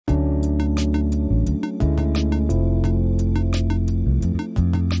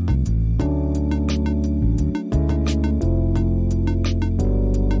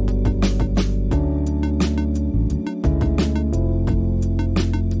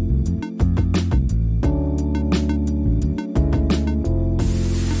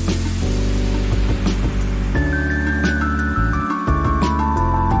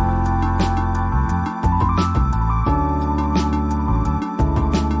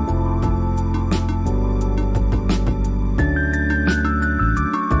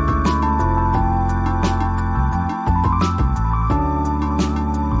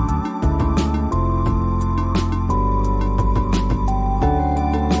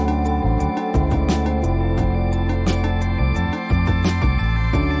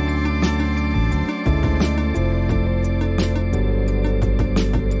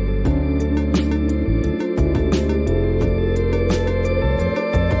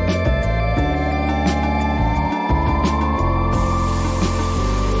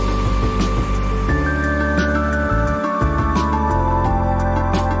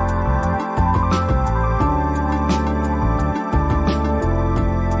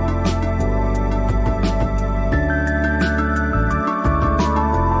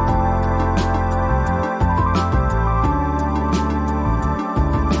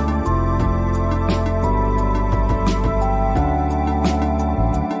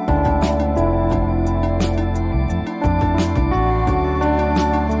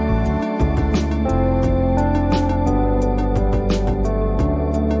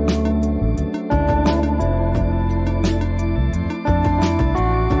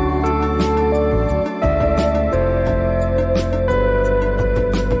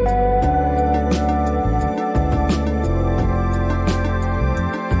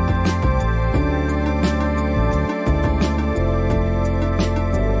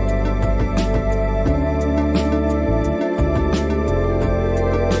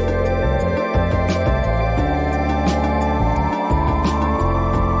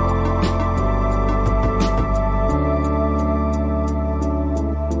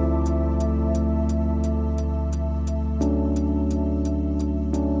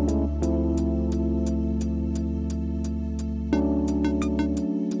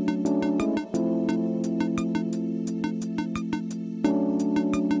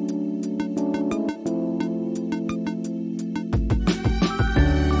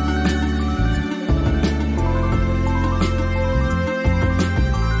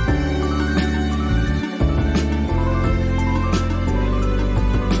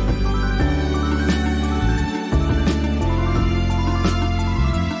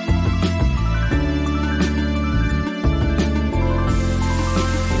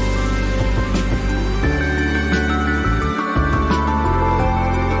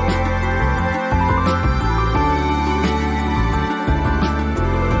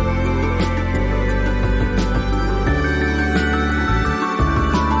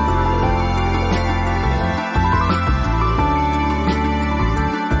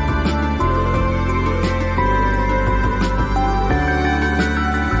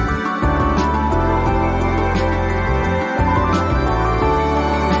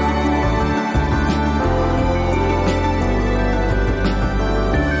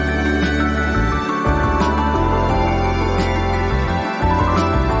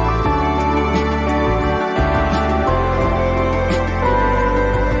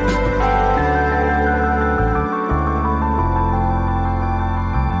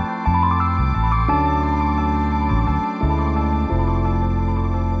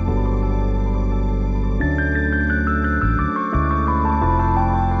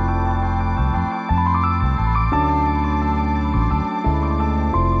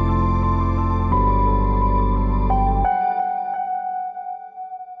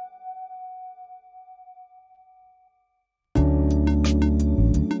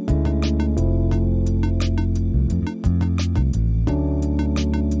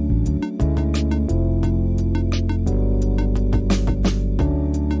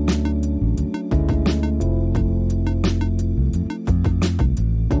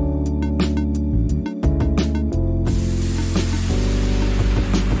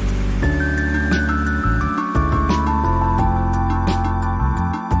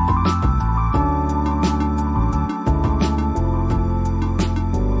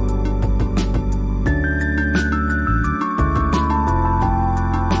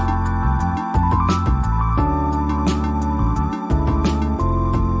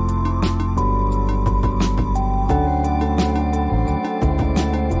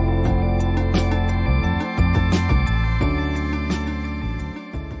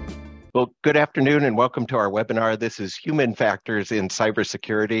Well, good afternoon and welcome to our webinar. This is Human Factors in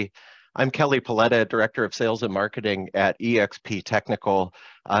Cybersecurity. I'm Kelly Paletta, Director of Sales and Marketing at eXp Technical.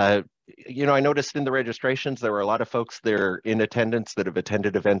 I noticed in the registrations there were a lot of folks that are in attendance that have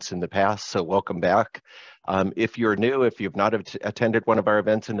attended events in the past, so welcome back. If you're new, if you've not attended one of our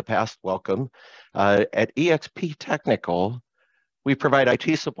events in the past, welcome. At eXp Technical, we provide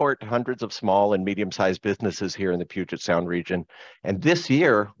IT support to hundreds of small and medium-sized businesses here in the Puget Sound region. And this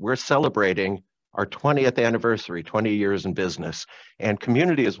year, we're celebrating our 20th anniversary, 20 years in business. And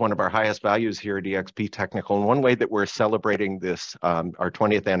community is one of our highest values here at eXp Technical. And one way that we're celebrating this, our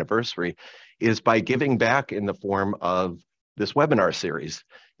 20th anniversary, is by giving back in the form of this webinar series.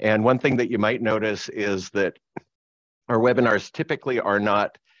 And one thing that you might notice is that our webinars typically are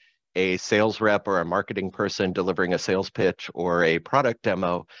not a sales rep or a marketing person delivering a sales pitch or a product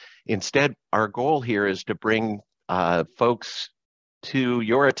demo. Instead, our goal here is to bring folks to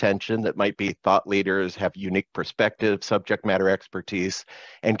your attention that might be thought leaders, have unique perspective, subject matter expertise,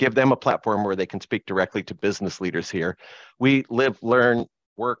 and give them a platform where they can speak directly to business leaders here. We live, learn,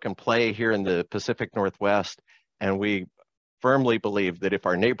 work, and play here in the Pacific Northwest, and we firmly believe that if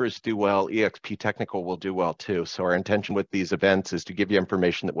our neighbors do well, eXp Technical will do well too. So our intention with these events is to give you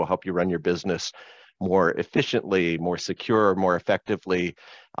information that will help you run your business more efficiently, more secure, more effectively.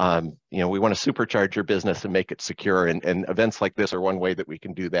 We want to supercharge your business and make it secure. And events like this are one way that we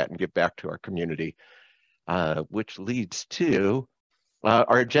can do that and give back to our community, which leads to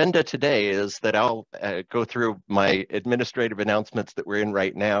our agenda today is that I'll go through my administrative announcements that we're in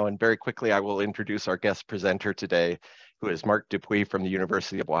right now. And very quickly, I will introduce our guest presenter today, who is Marc Dupuis from the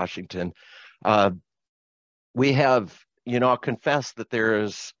University of Washington. We have, I'll confess that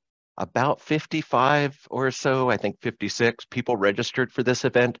there's about 55 or so, I think 56 people registered for this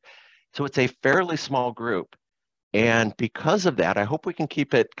event. So it's a fairly small group. And because of that, I hope we can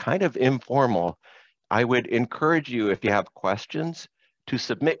keep it kind of informal. I would encourage you, if you have questions, to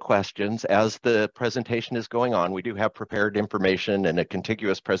submit questions as the presentation is going on. We do have prepared information and a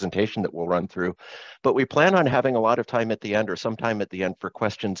contiguous presentation that we'll run through, but we plan on having a lot of time at the end or sometime at the end for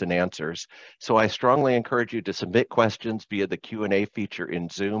questions and answers. So I strongly encourage you to submit questions via the Q&A feature in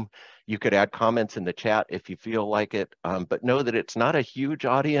Zoom. You could add comments in the chat if you feel like it, but know that it's not a huge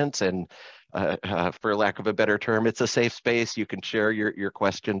audience, and for lack of a better term, it's a safe space. You can share your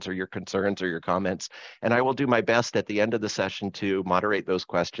questions or your concerns or your comments, and I will do my best at the end of the session to moderate those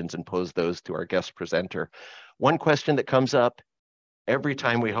questions and pose those to our guest presenter. One question that comes up every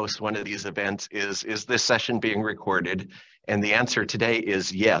time we host one of these events is this session being recorded? And the answer today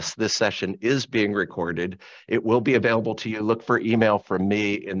is yes, this session is being recorded. It will be available to you. Look for email from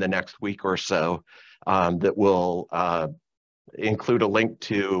me in the next week or so that will include a link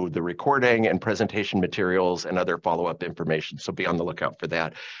to the recording and presentation materials and other follow-up information. So be on the lookout for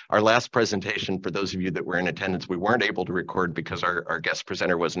that. Our last presentation, for those of you that were in attendance, we weren't able to record because our guest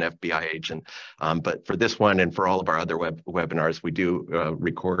presenter was an FBI agent. But for this one and for all of our other webinars, we do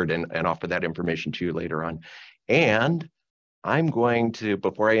record and offer that information to you later on. And I'm going to,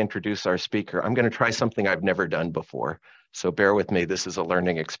 before I introduce our speaker, I'm going to try something I've never done before. So bear with me, this is a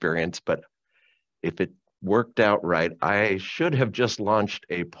learning experience, but if it worked out right, I should have just launched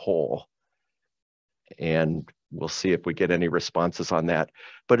a poll, and we'll see if we get any responses on that.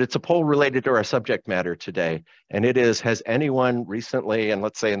 But it's a poll related to our subject matter today, and it is, has anyone recently, and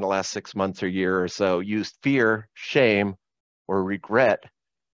let's say in the last 6 months or year or so, used fear, shame, or regret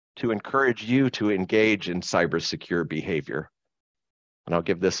to encourage you to engage in cybersecure behavior? And I'll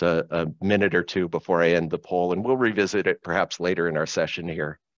give this a minute or two before I end the poll, and we'll revisit it perhaps later in our session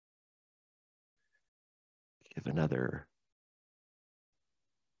here. Give another,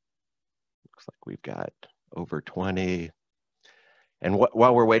 looks like we've got over 20. And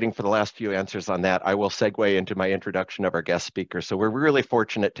while we're waiting for the last few answers on that, I will segue into my introduction of our guest speaker. So we're really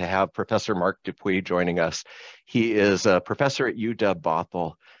fortunate to have Professor Marc Dupuis joining us. He is a professor at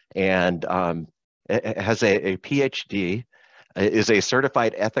UW-Bothell and has a PhD, is a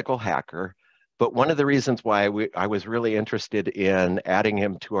certified ethical hacker. But one of the reasons why I was really interested in adding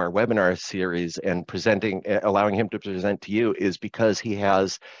him to our webinar series and allowing him to present to you is because he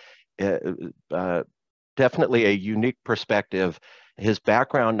has definitely a unique perspective. His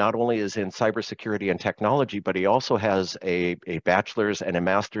background not only is in cybersecurity and technology, but he also has a bachelor's and a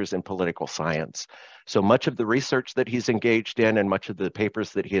master's in political science. So much of the research that he's engaged in and much of the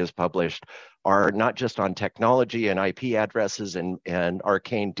papers that he has published are not just on technology and IP addresses and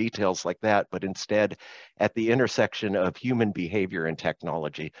arcane details like that, but instead at the intersection of human behavior and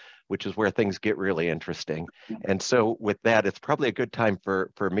technology, which is where things get really interesting. And so with that, it's probably a good time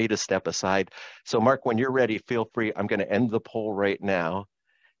for me to step aside. So Marc, when you're ready, feel free. I'm going to end the poll right now.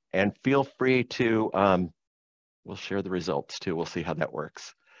 And feel free to, we'll share the results too. We'll see how that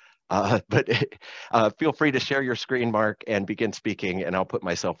works. But feel free to share your screen, Mark, and begin speaking, and I'll put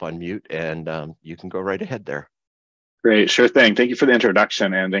myself on mute, and you can go right ahead there. Great, sure thing. Thank you for the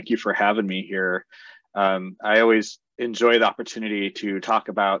introduction, and thank you for having me here. I always enjoy the opportunity to talk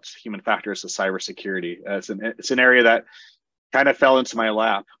about human factors of cybersecurity. It's an area that kind of fell into my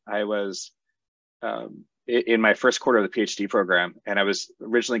lap. I was in my first quarter of the PhD program, and I was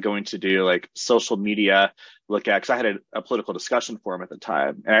originally going to do like social media look at, because I had a political discussion forum at the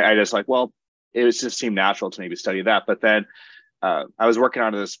time. And I just like, well, it was just seemed natural to maybe study that. But then I was working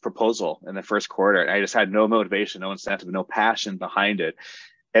on this proposal in the first quarter, and I just had no motivation, no incentive, no passion behind it.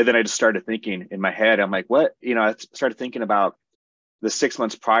 And then I just started thinking in my head, I'm like, what? I started thinking about the 6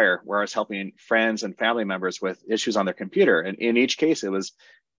 months prior where I was helping friends and family members with issues on their computer. And in each case, it was,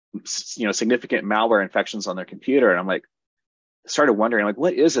 significant malware infections on their computer. And I'm like, started wondering, like,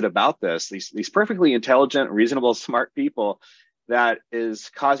 what is it about this? These perfectly intelligent, reasonable, smart people that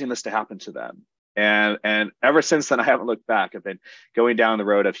is causing this to happen to them. And ever since then, I haven't looked back. I've been going down the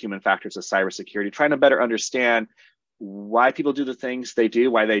road of human factors of cybersecurity, trying to better understand why people do the things they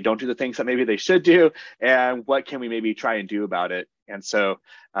do, why they don't do the things that maybe they should do, and what can we maybe try and do about it. And so,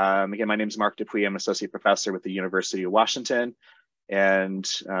 again, my name is Marc Dupuis. I'm an associate professor with the University of Washington. And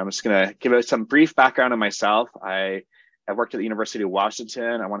I'm just going to give it some brief background on myself. I have worked at the University of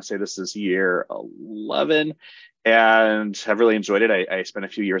Washington. I want to say this is year 11, and have really enjoyed it. I spent a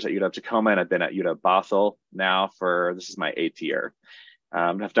few years at UW-Tacoma, and I've been at UW-Bothell now for, this is my 8th year.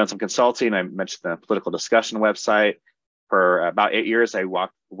 I've done some consulting. I mentioned the political discussion website. For about 8 years, I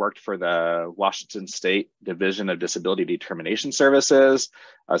worked for the Washington State Division of Disability Determination Services.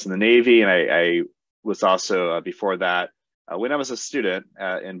 I was in the Navy, and I was also, before that, when I was a student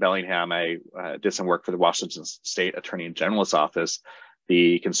in Bellingham, I did some work for the Washington State Attorney General's Office,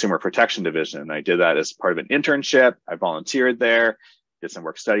 the Consumer Protection Division. I did that as part of an internship. I volunteered there, did some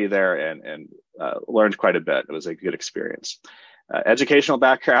work study there, and learned quite a bit. It was a good experience. Educational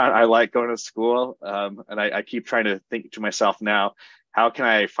background, I like going to school, and I keep trying to think to myself now, how can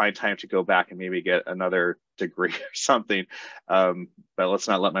I find time to go back and maybe get another degree or something? But let's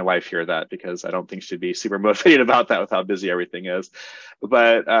not let my wife hear that, because I don't think she'd be super motivated about that with how busy everything is.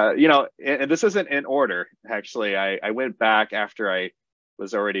 But, and this isn't in order, actually. I went back after I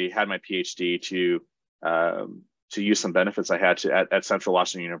was already had my PhD to use some benefits I had at Central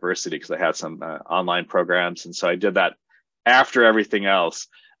Washington University, because I had some online programs. And so I did that after everything else.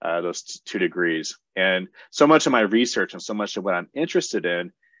 Those 2 degrees. And so much of my research and so much of what I'm interested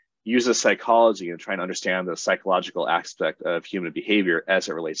in uses psychology and trying to understand the psychological aspect of human behavior as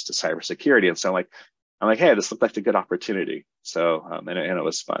it relates to cybersecurity. And so I'm like, hey, this looked like a good opportunity. So, and it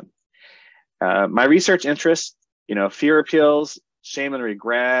was fun. My research interests, fear appeals, shame and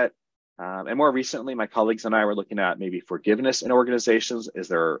regret. And more recently, my colleagues and I were looking at maybe forgiveness in organizations. Is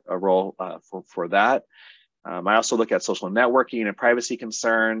there a role for that? I also look at social networking and privacy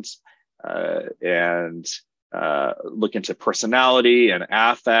concerns, and look into personality and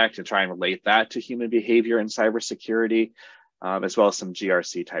affect and try and relate that to human behavior in cybersecurity, as well as some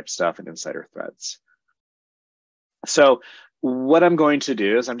GRC type stuff and insider threats. So what I'm going to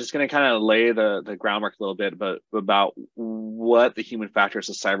do is I'm just going to kind of lay the groundwork a little bit about what the human factors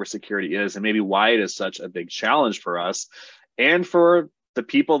of cybersecurity is, and maybe why it is such a big challenge for us and for the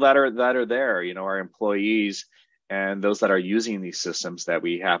people that are there, our employees and those that are using these systems that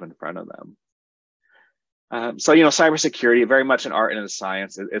we have in front of them. So, cybersecurity, very much an art and a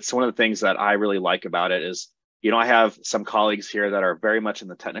science. It's one of the things that I really like about it is, I have some colleagues here that are very much in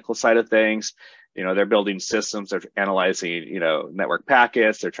the technical side of things. They're building systems, they're analyzing, network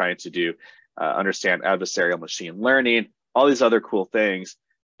packets, they're trying to do, understand adversarial machine learning, all these other cool things.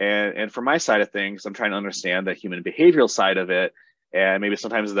 And for my side of things, I'm trying to understand the human behavioral side of it, and maybe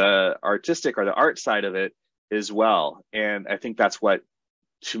sometimes the artistic or the art side of it as well. And I think that's what,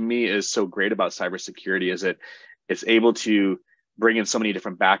 to me, is so great about cybersecurity, is it's able to bring in so many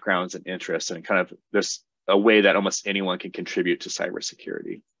different backgrounds and interests, and kind of there's a way that almost anyone can contribute to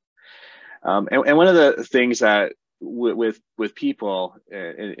cybersecurity. And one of the things that with people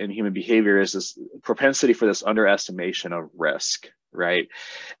in human behavior is this propensity for this underestimation of risk, right?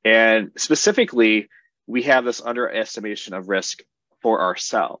 And specifically, we have this underestimation of risk for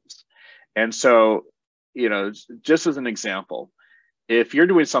ourselves. And so, just as an example, if you're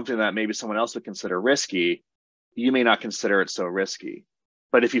doing something that maybe someone else would consider risky, you may not consider it so risky.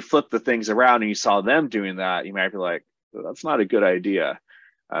 But if you flip the things around and you saw them doing that, you might be like, well, that's not a good idea.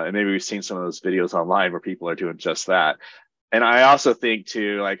 And maybe we've seen some of those videos online where people are doing just that. And I also think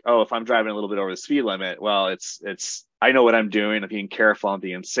too, like, oh, if I'm driving a little bit over the speed limit, well, it's I know what I'm doing, I'm being careful, I'm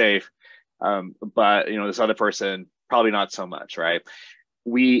being safe. But this other person, probably not so much, right?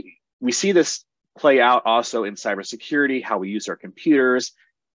 We see this play out also in cybersecurity, how we use our computers,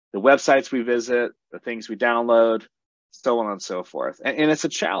 the websites we visit, the things we download, so on and so forth. And it's a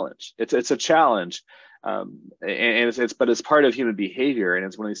challenge. It's a challenge. And it's part of human behavior, and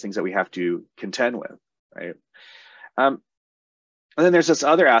it's one of these things that we have to contend with, right? And then there's this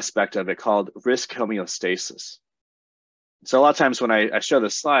other aspect of it called risk homeostasis. So a lot of times when I show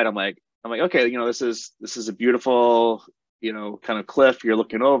this slide, I'm like, okay, this is a beautiful, kind of cliff you're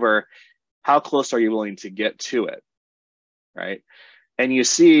looking over. How close are you willing to get to it, right? And you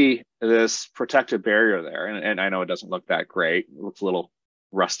see this protective barrier there, and I know it doesn't look that great. It looks a little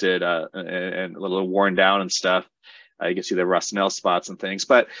rusted and a little worn down and stuff. You can see the rust nail spots and things.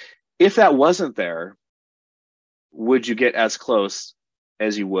 But if that wasn't there, would you get as close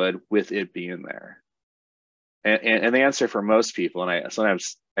as you would with it being there? And the answer for most people, and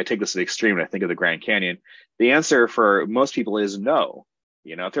sometimes I take this to the extreme and I think of the Grand Canyon, the answer for most people is no.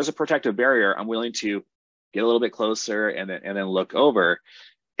 If there's a protective barrier, I'm willing to get a little bit closer and then look over.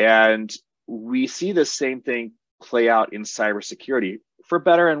 And we see the same thing play out in cybersecurity, for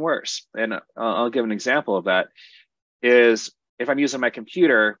better and worse. And I'll give an example of that. Is if I'm using my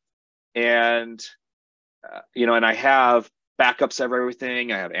computer and and I have backups of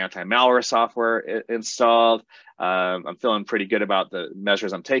everything, I have anti-malware software installed, I'm feeling pretty good about the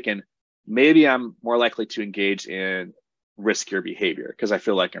measures I'm taking, maybe I'm more likely to engage in riskier behavior because I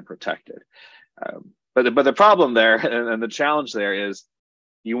feel like I'm protected. But the problem there and the challenge there is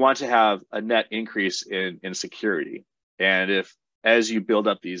you want to have a net increase in security. And if, as you build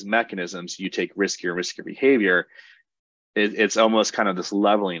up these mechanisms, you take riskier and riskier behavior, it's almost kind of this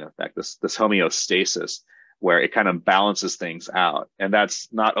leveling effect, this homeostasis, where it kind of balances things out. And that's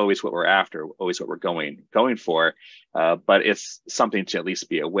not always what we're after, always what we're going for, but it's something to at least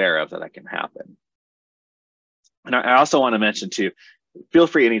be aware of that can happen. And I also want to mention too, feel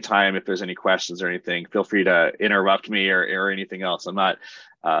free anytime if there's any questions or anything, feel free to interrupt me or anything else. I'm not,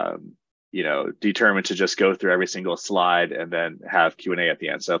 determined to just go through every single slide and then have Q&A at the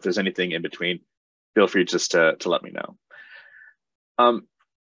end. So if there's anything in between, feel free just to let me know.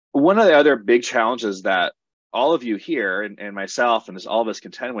 One of the other big challenges that all of you here and myself and all of us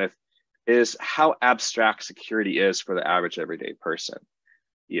contend with is how abstract security is for the average everyday person.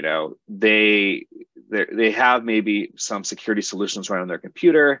 They have maybe some security solutions running on their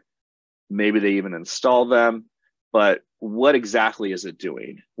computer, maybe they even install them, but what exactly is it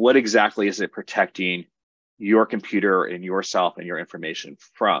doing? What exactly is it protecting your computer and yourself and your information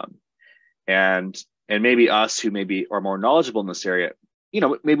from? And maybe us who maybe are more knowledgeable in this area,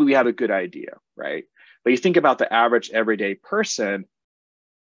 maybe we have a good idea, right? But you think about the average everyday person,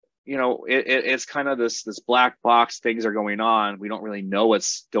 it's kind of this black box, things are going on. We don't really know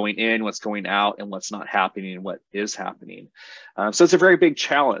what's going in, what's going out, and what's not happening and what is happening. So it's a very big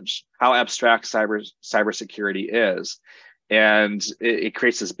challenge, how abstract cybersecurity is. And it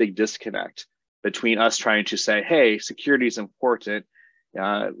creates this big disconnect between us trying to say, hey, security is important. We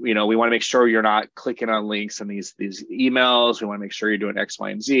want to make sure you're not clicking on links in these emails. We want to make sure you're doing X, Y,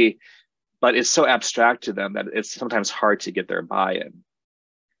 and Z. But it's so abstract to them that it's sometimes hard to get their buy-in.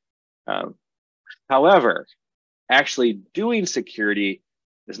 However, actually doing security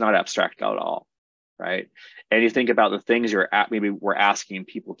is not abstract at all, right? And you think about the things maybe we're asking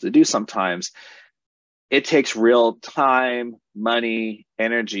people to do sometimes, it takes real time, money,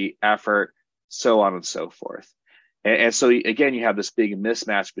 energy, effort, so on and so forth. And so again, you have this big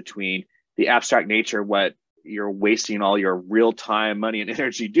mismatch between the abstract nature, what you're wasting all your real time, money, and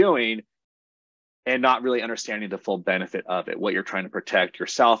energy doing, and not really understanding the full benefit of it, what you're trying to protect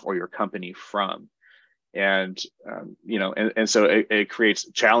yourself or your company from. And, so it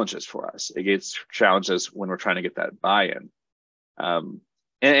creates challenges for us. It gets challenges when we're trying to get that buy-in. And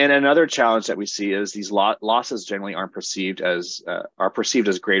another challenge that we see is these losses generally are perceived as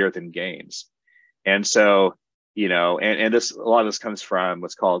greater than gains. And so, and a lot of this comes from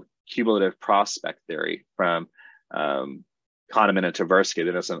what's called cumulative prospect theory from Kahneman and Tversky.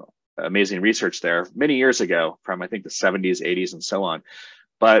 There's some amazing research there many years ago from, I think, the 70s, 80s, and so on.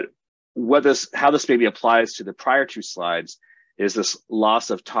 But how this maybe applies to the prior two slides is this loss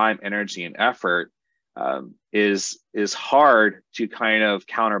of time, energy, and effort is hard to kind of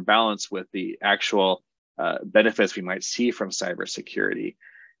counterbalance with the actual benefits we might see from cybersecurity.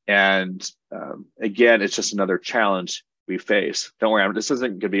 And again, it's just another challenge we face. Don't worry, this isn't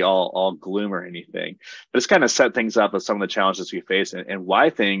going to be all gloom or anything, but it's kind of set things up with some of the challenges we face and why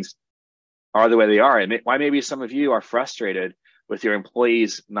things are the way they are. And why maybe some of you are frustrated with your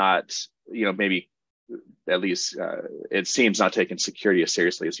employees not, maybe at least it seems, not taking security as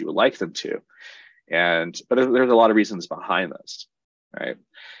seriously as you would like them to. But there's a lot of reasons behind this, right?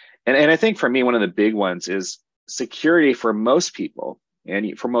 And I think for me, one of the big ones is security for most people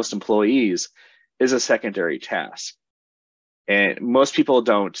and for most employees is a secondary task. And most people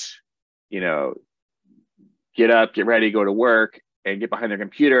don't, get up, get ready, go to work, and get behind their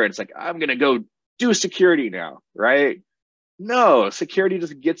computer. And it's like, I'm going to go do security now, right? No, security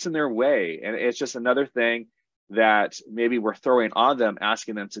just gets in their way. And it's just another thing that maybe we're throwing on them,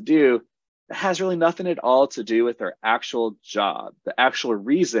 asking them to do, that has really nothing at all to do with their actual job, the actual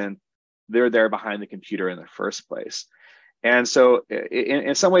reason they're there behind the computer in the first place. And so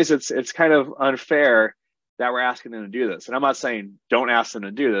in some ways, it's kind of unfair that we're asking them to do this. And I'm not saying don't ask them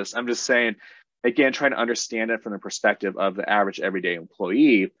to do this. I'm just saying, again, trying to understand it from the perspective of the average everyday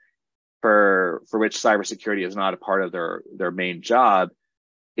employee for which cybersecurity is not a part of their main job.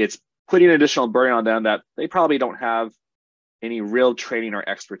 It's putting an additional burden on them that they probably don't have any real training or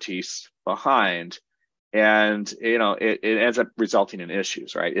expertise behind. And, it ends up resulting in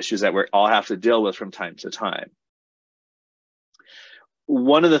issues, right? Issues that we all have to deal with from time to time.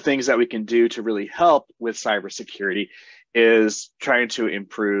 One of the things that we can do to really help with cybersecurity is trying to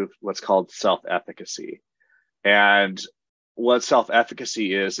improve what's called self-efficacy. And what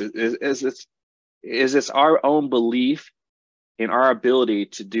self-efficacy is it's our own belief in our ability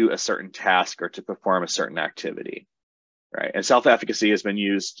to do a certain task or to perform a certain activity, right? And self-efficacy has been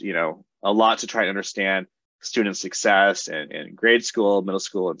used, a lot to try to understand student success in grade school, middle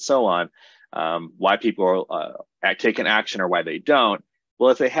school, and so on, why people take an action or why they don't. Well,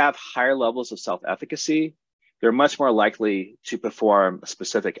 if they have higher levels of self-efficacy, they're much more likely to perform a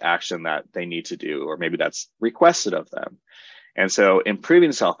specific action that they need to do, or maybe that's requested of them. And so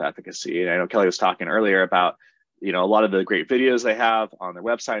improving self-efficacy, and I know Kelly was talking earlier about, a lot of the great videos they have on their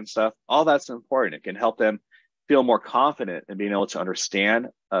website and stuff, all that's important. It can help them feel more confident in being able to understand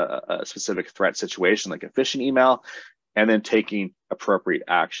a specific threat situation, like a phishing email, and then taking appropriate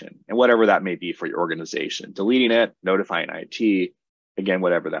action, and whatever that may be for your organization, deleting it, notifying IT, again,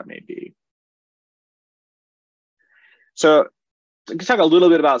 whatever that may be. So I can talk a little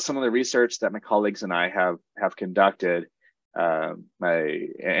bit about some of the research that my colleagues and I have conducted. And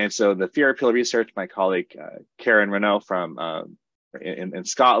so the fear appeal research, my colleague Karen Renault from in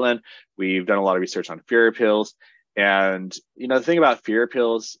Scotland, we've done a lot of research on fear appeals. And the thing about fear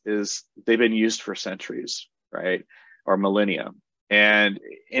appeals is they've been used for centuries, right, or millennia. And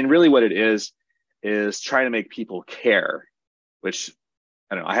really what it is trying to make people care, which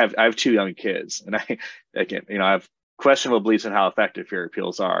I don't know. I have 2 young kids, and I have questionable beliefs in how effective fear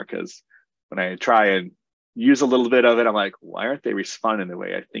appeals are, because when I try and use a little bit of it, I'm like, why aren't they responding the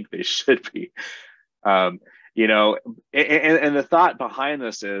way I think they should be? And the thought behind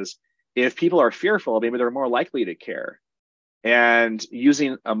this is, if people are fearful, maybe they're more likely to care. And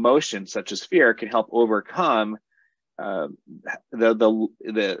using emotions such as fear can help overcome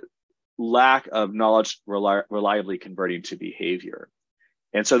the lack of knowledge reliably converting to behavior.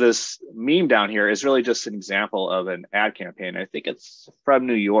 And so this meme down here is really just an example of an ad campaign. I think it's from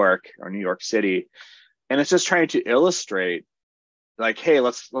New York or New York City. And it's just trying to illustrate, like, hey,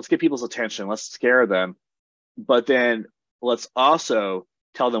 let's get people's attention, let's scare them, but then let's also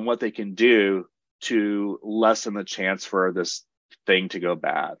tell them what they can do to lessen the chance for this thing to go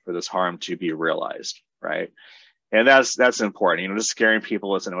bad, for this harm to be realized, right? And that's important. Just scaring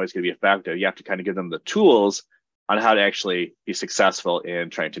people isn't always going to be effective. You have to kind of give them the tools on how to actually be successful in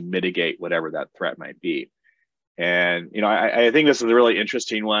trying to mitigate whatever that threat might be. And, I think this is a really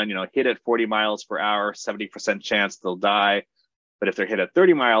interesting one. Hit at 40 miles per hour, 70% chance they'll die. But if they're hit at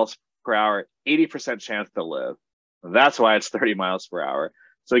 30 miles per hour, 80% chance they'll live. That's why it's 30 miles per hour.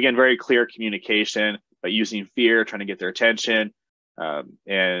 So again, very clear communication, but using fear, trying to get their attention. I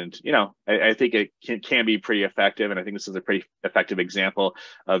think it can be pretty effective. And I think this is a pretty effective example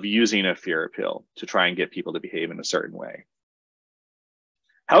of using a fear appeal to try and get people to behave in a certain way.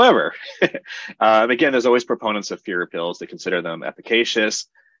 However, again, there's always proponents of fear appeals that consider them efficacious,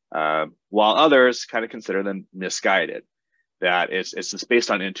 while others kind of consider them misguided, that it's just based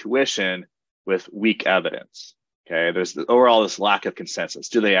on intuition with weak evidence. Okay, there's overall this lack of consensus.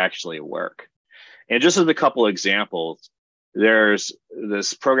 Do they actually work? And just as a couple examples, there's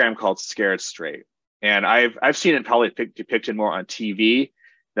this program called Scared Straight. And I've seen it probably depicted more on TV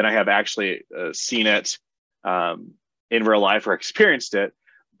than I have actually seen it in real life or experienced it.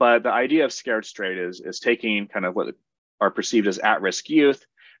 But the idea of Scared Straight is taking kind of what are perceived as at-risk youth,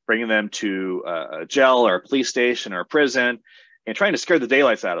 bringing them to a jail or a police station or a prison, and trying to scare the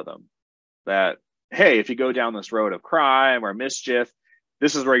daylights out of them. That, hey, if you go down this road of crime or mischief,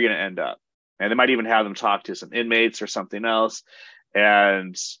 this is where you're going to end up. And they might even have them talk to some inmates or something else.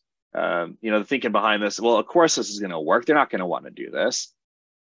 And, the thinking behind this, well, of course this is going to work. They're not going to want to do this.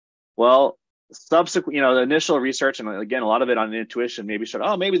 Well, subsequent, the initial research, and again, a lot of it on intuition maybe showed,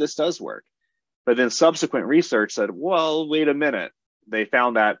 oh, maybe this does work. But then subsequent research said, well, wait a minute. They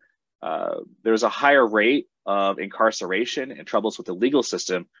found that there's a higher rate of incarceration and troubles with the legal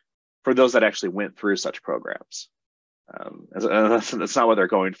system for those that actually went through such programs. That's not what they're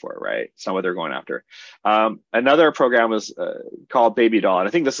going for, right? It's not what they're going after. Another program was called Baby Doll, and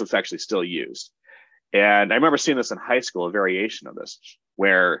I think this is actually still used. And I remember seeing this in high school, a variation of this,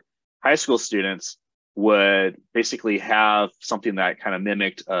 where high school students would basically have something that kind of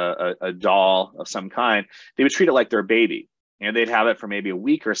mimicked a doll of some kind. They would treat it like their baby, and they'd have it for maybe a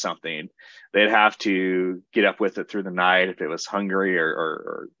week or something. They'd have to get up with it through the night if it was hungry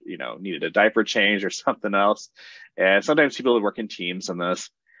or needed a diaper change or something else. And sometimes people would work in teams on this.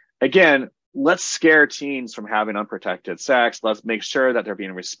 Again, let's scare teens from having unprotected sex. Let's make sure that they're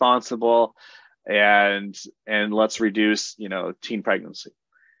being responsible, and let's reduce teen pregnancy.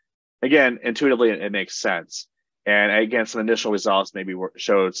 Again, intuitively, it makes sense. And again, some initial results maybe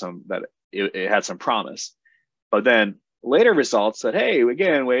showed that it had some promise. But then later results said, hey,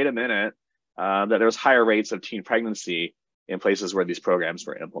 again, wait a minute, that there was higher rates of teen pregnancy in places where these programs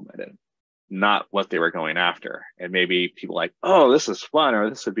were implemented, not what they were going after. And maybe people like, oh, this is fun, or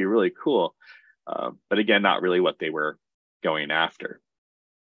this would be really cool. But again, not really what they were going after.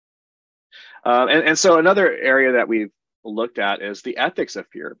 And so another area that we've looked at is the ethics of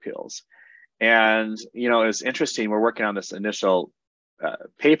fear appeals. And, it's interesting. We're working on this initial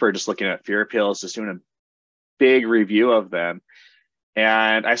paper, just looking at fear appeals, just doing a big review of them.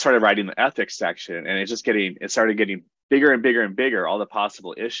 And I started writing the ethics section, and it started getting bigger and bigger and bigger, all the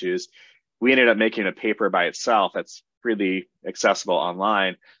possible issues. We ended up making a paper by itself that's freely accessible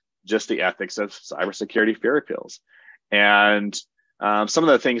online, just the ethics of cybersecurity fear appeals. And some of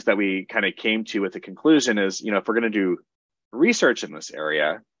the things that we kind of came to with the conclusion is, if we're going to do research in this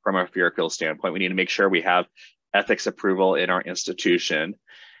area from a fear appeal standpoint, we need to make sure we have ethics approval in our institution.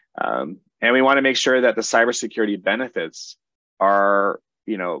 And we want to make sure that the cybersecurity benefits are,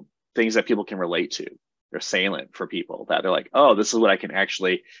 things that people can relate to. They're salient for people, that they're like, oh, this is what I can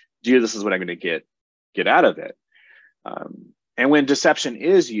actually do. This is what I'm going to get out of it. And when deception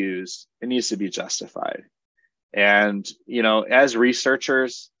is used, it needs to be justified. And, as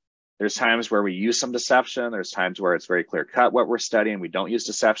researchers, there's times where we use some deception. There's times where it's very clear cut what we're studying. We don't use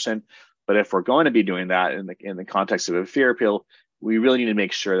deception. But if we're going to be doing that in the context of a fear appeal, we really need to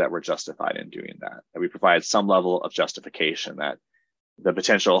make sure that we're justified in doing that we provide some level of justification, that the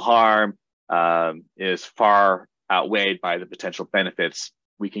potential harm is far outweighed by the potential benefits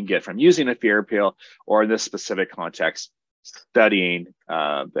we can get from using a fear appeal, or in this specific context, studying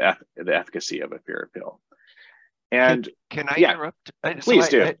the efficacy of a fear appeal. And can I interrupt? Please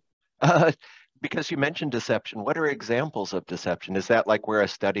do. Because you mentioned deception, what are examples of deception? Is that like where a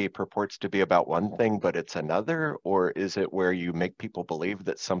study purports to be about one thing, but it's another? Or is it where you make people believe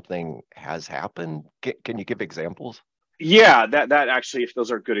that something has happened? Can you give examples? Yeah, that actually,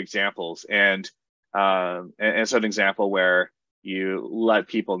 those are good examples. And so an example where you let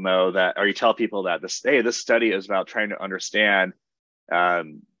people know that, or you tell people that this study is about trying to understand,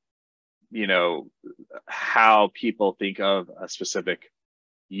 how people think of a specific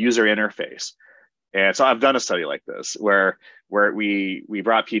user interface. And so I've done a study like this where we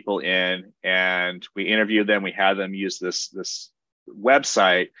brought people in and we interviewed them. We had them use this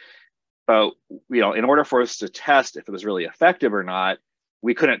website, but in order for us to test if it was really effective or not,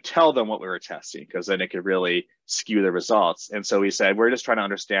 we couldn't tell them what we were testing, because then it could really skew the results. And so we said, we're just trying to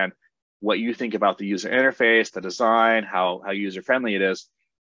understand what you think about the user interface, the design, how user friendly it is.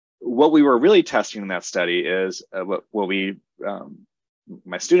 What we were really testing in that study is what we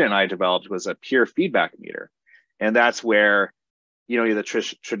my student and I developed was a peer feedback meter. And that's where,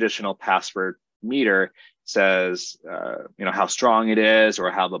 the traditional password meter says, how strong it is,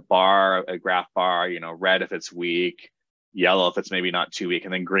 or how the bar, a graph bar, red if it's weak, yellow if it's maybe not too weak,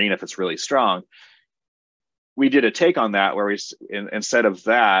 and then green if it's really strong. We did a take on that where instead of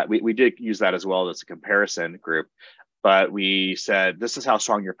that, we did use that as well as a comparison group. But we said, this is how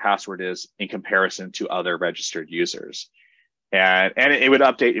strong your password is in comparison to other registered users. And it would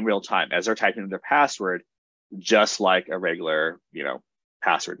update in real time as they're typing in their password, just like a regular,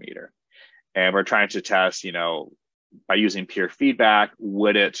 password meter. And we're trying to test, by using peer feedback,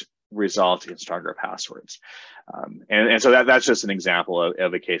 would it result in stronger passwords? And so that's just an example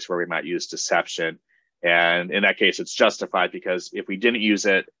of a case where we might use deception. And in that case, it's justified, because if we didn't use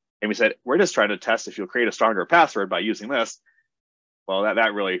it and we said, we're just trying to test if you'll create a stronger password by using this, well,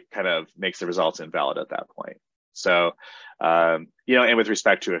 that really kind of makes the results invalid at that point. So, you know, and with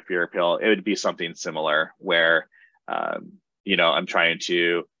respect to a fear appeal, it would be something similar where, you know, I'm trying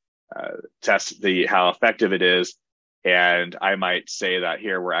to test how effective it is. And I might say that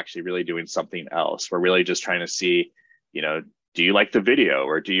here, we're actually really doing something else. We're really just trying to see, you know, do you like the video,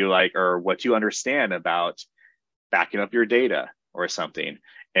 or do you like, or what do you understand about backing up your data or something?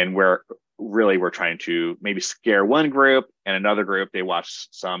 And we're trying to maybe scare one group, and another group, they watch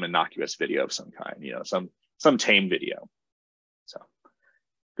some innocuous video of some kind, you know, some tame video. So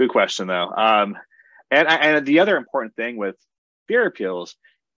good question though. And the other important thing with fear appeals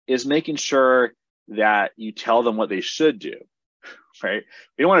is making sure that you tell them what they should do, right?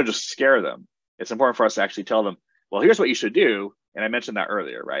 We don't want to just scare them. It's important for us to actually tell them, well, here's what you should do. And I mentioned that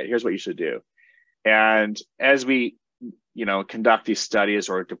earlier, right? Here's what you should do. And as we, you know, conduct these studies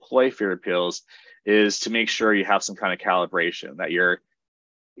or deploy fear appeals, is to make sure you have some kind of calibration, that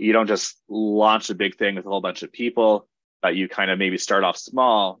you don't just launch a big thing with a whole bunch of people, but you kind of maybe start off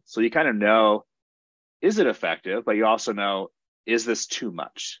small. So you kind of know, is it effective? But you also know, is this too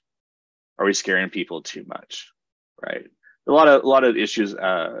much? Are we scaring people too much, right? A lot of issues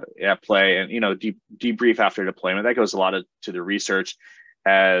at play, and, you know, debrief after deployment, that goes a lot to the research,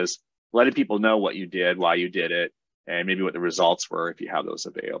 as letting people know what you did, why you did it, and maybe what the results were if you have those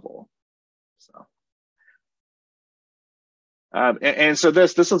available. So, and so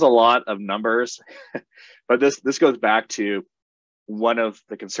this is a lot of numbers, but this goes back to one of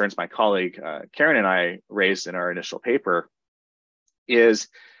the concerns my colleague Karen and I raised in our initial paper, is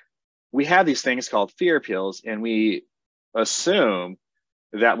we have these things called fear appeals, and we assume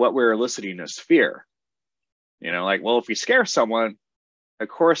that what we're eliciting is fear. You know, like, well, if we scare someone, of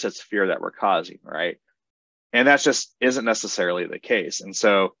course it's fear that we're causing, right? And that just isn't necessarily the case. And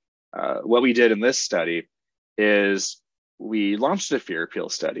so what we did in this study is we launched a fear appeal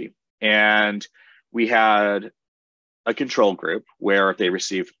study, and we had a control group where they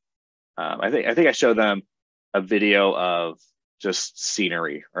received, I think I showed them a video of just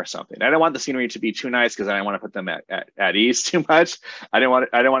scenery or something. I don't want the scenery to be too nice, because I don't want to put them at ease too much. I kind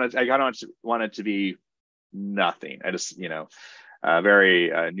of want it to be nothing. I just, you know,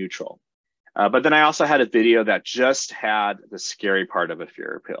 very neutral. But then I also had a video that just had the scary part of a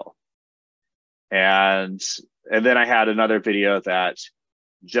fear appeal. And then I had another video that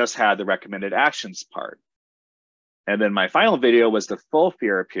just had the recommended actions part. And then my final video was the full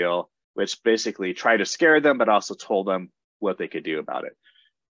fear appeal, which basically tried to scare them, but also told them what they could do about it.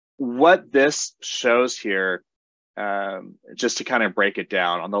 What this shows here, just to kind of break it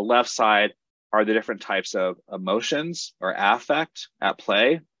down, on the left side are the different types of emotions or affect at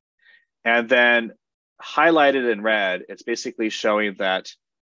play. And then highlighted in red, it's basically showing that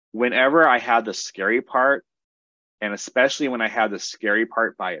whenever I had the scary part, and especially when I had the scary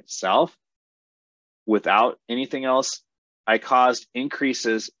part by itself, without anything else, I caused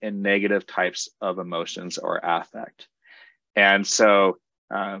increases in negative types of emotions or affect. And so,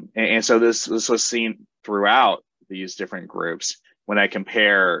 this was seen throughout these different groups. When I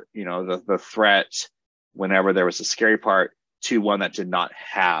compare, you know, the threat, whenever there was a scary part, to one that did not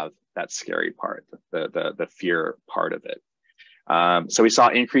have that scary part, the fear part of it. So we saw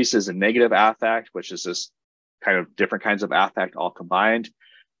increases in negative affect, which is this kind of different kinds of affect all combined.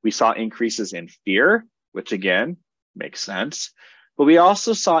 We saw increases in fear, which again makes sense. But we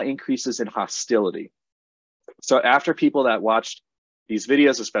also saw increases in hostility. So after people that watched these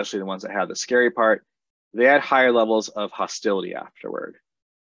videos, especially the ones that had the scary part, they had higher levels of hostility afterward.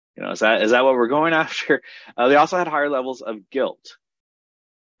 You know, is that what we're going after? They also had higher levels of guilt.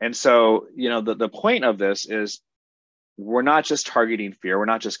 And so, you know, the point of this is, we're not just targeting fear. We're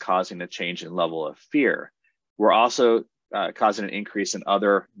not just causing a change in level of fear. We're also causing an increase in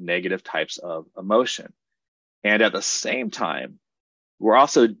other negative types of emotion. And at the same time, we're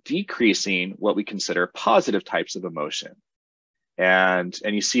also decreasing what we consider positive types of emotion. And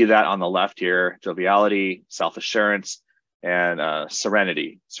you see that on the left here: joviality, self-assurance, and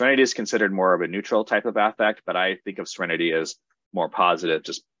serenity. Serenity is considered more of a neutral type of affect, but I think of serenity as more positive,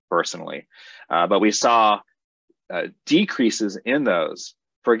 just personally. But we saw decreases in those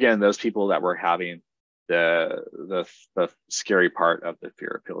for, again, those people that were having the scary part of the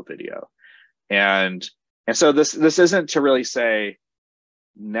fear appeal video. And so this isn't to really say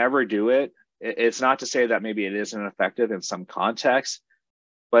never do it. It's not to say that maybe it isn't effective in some contexts,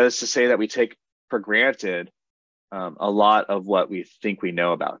 but it's to say that we take for granted a lot of what we think we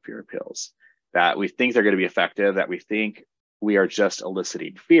know about fear appeals, that we think they're going to be effective, that we think we are just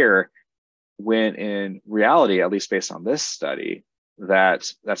eliciting fear, when in reality, at least based on this study,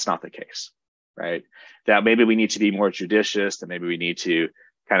 that's not the case. right? That maybe we need to be more judicious, that maybe we need to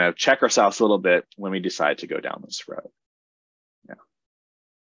kind of check ourselves a little bit when we decide to go down this road. Yeah.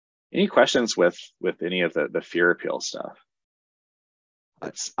 Any questions with any of the fear appeal stuff?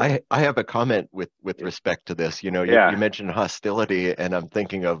 I have a comment with respect to this. You mentioned hostility, and I'm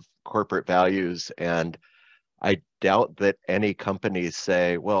thinking of corporate values, and I doubt that any companies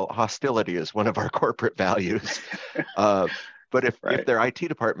say, well, hostility is one of our corporate values. But if their IT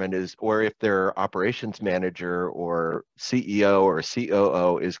department is, or if their operations manager or CEO or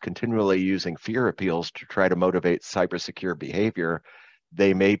COO is continually using fear appeals to try to motivate cybersecure behavior,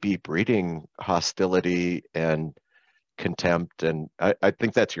 they may be breeding hostility and contempt. And I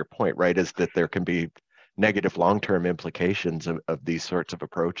think that's your point, right? Is that there can be negative long-term implications of these sorts of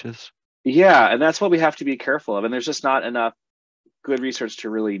approaches. Yeah, and that's what we have to be careful of. And there's just not enough good research to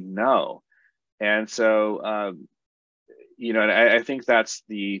really know. And so, and I think that's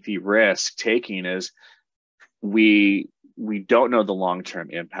the risk taking is we don't know the long-term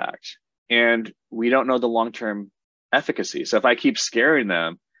impact, and we don't know the long-term efficacy. So if I keep scaring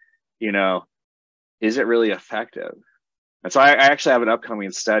them, is it really effective? And so I actually have an upcoming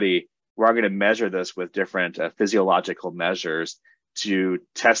study where I'm going to measure this with different physiological measures to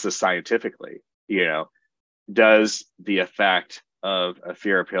test this scientifically. Does the effect of a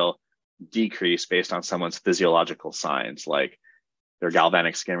fear appeal decrease based on someone's physiological signs, like their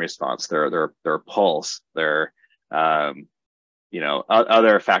galvanic skin response, their pulse, their other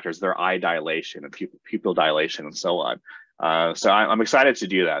factors, their eye dilation and pupil dilation, and so on. So I'm excited to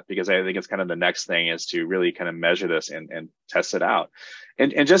do that, because I think it's kind of the next thing is to really kind of measure this and test it out.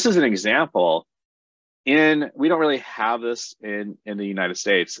 And just as an example, we don't really have this in the United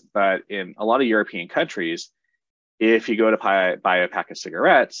States, but in a lot of European countries, if you go to buy a pack of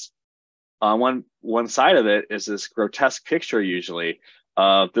cigarettes, on one side of it is this grotesque picture usually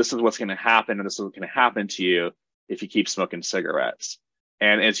of this is what's going to happen, and this is what's going to happen to you if you keep smoking cigarettes.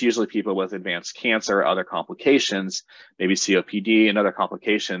 And it's usually people with advanced cancer, other complications, maybe COPD and other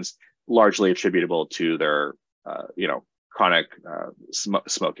complications, largely attributable to their, chronic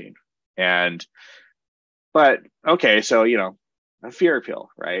smoking. But okay, so, a fear appeal,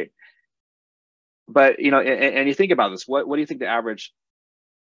 right? But, and you think about this, what do you think the average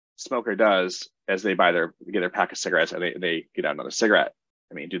smoker does as they get their pack of cigarettes and they get out another cigarette?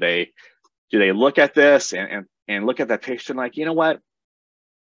 I mean, do they look at this and look at that picture and like, you know what?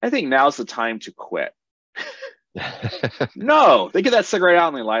 I think now's the time to quit. No, they get that cigarette out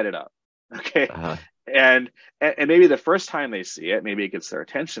and they light it up. Okay. And maybe the first time they see it, maybe it gets their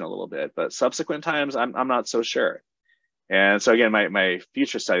attention a little bit, but subsequent times, I'm not so sure. And so again, my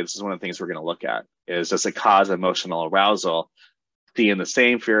future study, this is one of the things we're going to look at, is does it cause emotional arousal, seeing the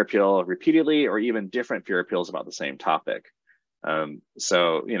same fear appeal repeatedly, or even different fear appeals about the same topic?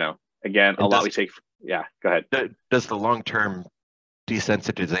 So, again, a lot we take. Yeah, go ahead. Does the long-term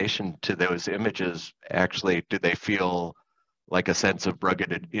desensitization to those images actually, do they feel like a sense of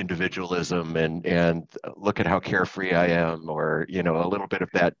rugged individualism and look at how carefree I am, or a little bit of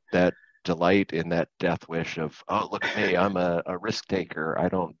that delight in that death wish of, oh, look at me, I'm a risk taker, I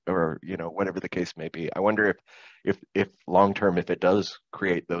don't, or whatever the case may be. I wonder if long term, if it does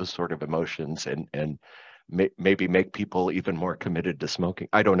create those sort of emotions and maybe make people even more committed to smoking.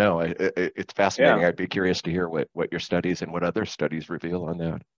 I don't know. It's fascinating. Yeah. I'd be curious to hear what your studies and what other studies reveal on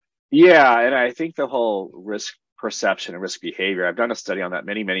that. Yeah, and I think the whole risk perception and risk behavior, I've done a study on that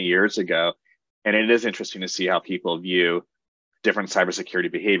many, many years ago, and it is interesting to see how people view different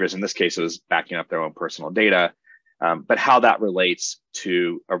cybersecurity behaviors. In this case, it was backing up their own personal data, but how that relates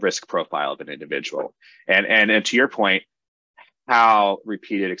to a risk profile of an individual. And to your point, how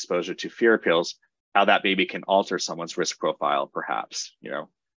repeated exposure to fear appeals, how that maybe can alter someone's risk profile, perhaps.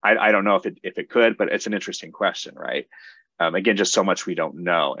 I don't know if it could, but it's an interesting question, right? Again, just so much we don't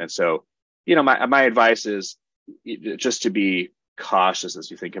know. And so, my advice is just to be cautious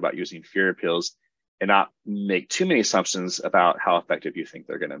as you think about using fear appeals and not make too many assumptions about how effective you think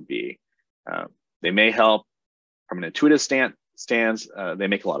they're going to be. They may help from an intuitive stands. They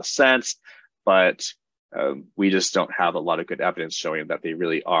make a lot of sense, but we just don't have a lot of good evidence showing that they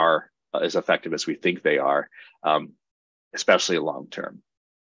really are as effective as we think they are, especially long term.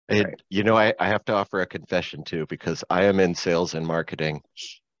 And, I have to offer a confession too, because I am in sales and marketing,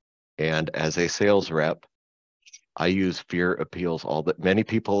 and as a sales rep, I use fear appeals many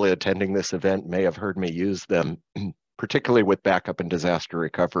people attending this event may have heard me use them, particularly with backup and disaster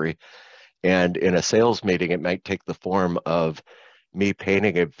recovery. And in a sales meeting, it might take the form of me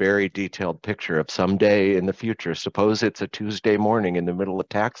painting a very detailed picture of someday in the future. Suppose it's a Tuesday morning in the middle of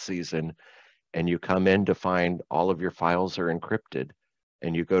tax season, and you come in to find all of your files are encrypted.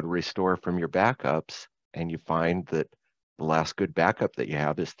 and you go to restore from your backups and you find that the last good backup that you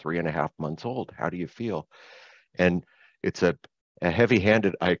have is 3.5 months old. How do you feel? And it's a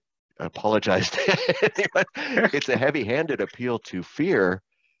heavy-handed, I apologize to anyone, it's a heavy-handed appeal to fear.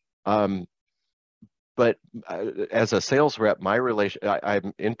 But as a sales rep,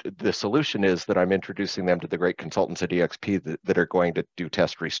 the solution is that I'm introducing them to the great consultants at EXP that are going to do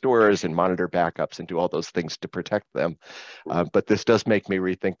test restores and monitor backups and do all those things to protect them. But this does make me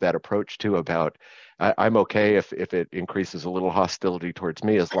rethink that approach too about, I'm okay if it increases a little hostility towards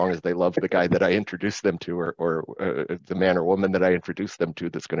me, as long as they love the guy that I introduce them to, or the man or woman that I introduce them to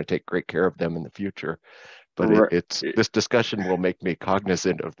that's going to take great care of them in the future. But this discussion will make me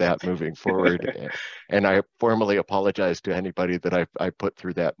cognizant of that moving forward. And I formally apologize to anybody that I put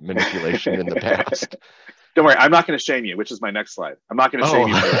through that manipulation in the past. Don't worry, I'm not going to shame you, which is my next slide. I'm not going to shame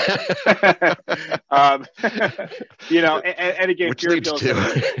you for that. You know, and again, which leads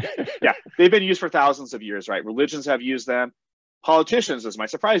to yeah, they've been used for thousands of years, right? Religions have used them. Politicians, this might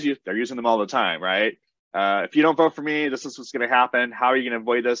surprise you, they're using them all the time, right? If you don't vote for me, this is what's going to happen. How are you going to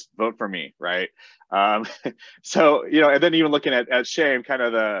avoid this? Vote for me, right? So, you know, and then even looking at shame, kind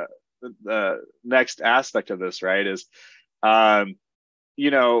of the next aspect of this, right, is,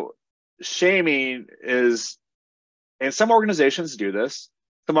 you know, shaming is, and some organizations do this.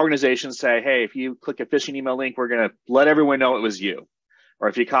 Some organizations say, hey, if you click a phishing email link, we're going to let everyone know it was you. Or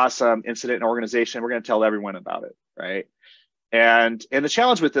if you cause some incident in an organization, we're going to tell everyone about it, right? And the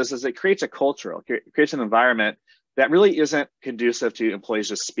challenge with this is it creates a culture, it creates an environment that really isn't conducive to employees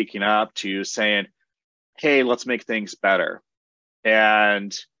just speaking up, to saying, hey, let's make things better.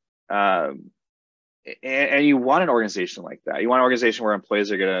 And you want an organization like that. You want an organization where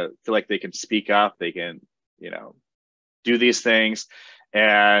employees are going to feel like they can speak up, they can, you know, do these things,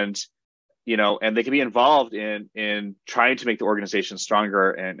 and, you know, and they can be involved in trying to make the organization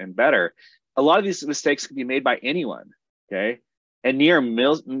stronger and better. A lot of these mistakes can be made by anyone. Okay, and near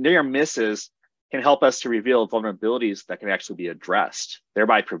misses can help us to reveal vulnerabilities that can actually be addressed,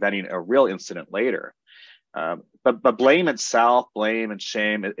 thereby preventing a real incident later. But blame itself, blame and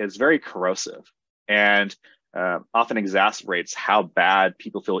shame is very corrosive, and often exacerbates how bad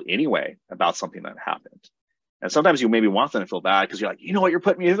people feel anyway about something that happened. And sometimes you maybe want them to feel bad because you're like, you know what, you're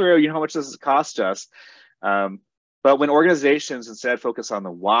putting me through, you know how much this has cost us. But when organizations instead focus on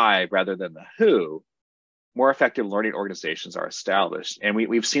the why rather than the who, more effective learning organizations are established. And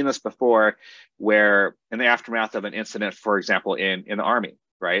we've seen this before, where in the aftermath of an incident, for example, in the Army,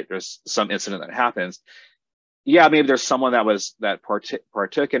 right? There's some incident that happens. Yeah, maybe there's someone that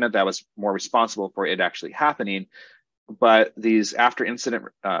partook in it that was more responsible for it actually happening. But these after incident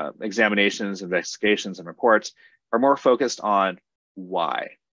examinations, investigations, and reports are more focused on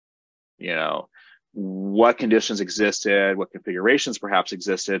why. You know, what conditions existed, what configurations perhaps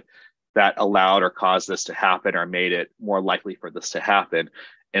existed that allowed or caused this to happen, or made it more likely for this to happen,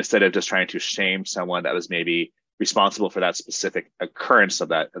 instead of just trying to shame someone that was maybe responsible for that specific occurrence of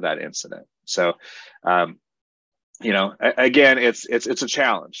that incident. So, you know, again, it's a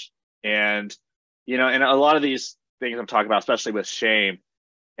challenge, and you know, and a lot of these things I'm talking about, especially with shame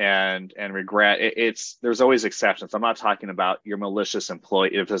and regret, there's always exceptions. I'm not talking about your malicious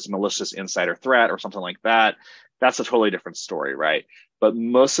employee. If there's a malicious insider threat or something like that, that's a totally different story, right? But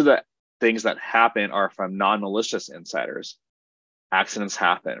most of the things that happen are from non-malicious insiders. Accidents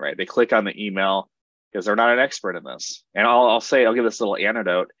happen, right? They click on the email because they're not an expert in this. And I'll give this little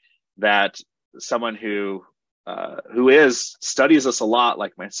anecdote that someone who studies this a lot,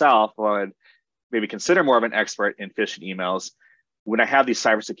 like myself, would maybe consider more of an expert in phishing emails. When I have these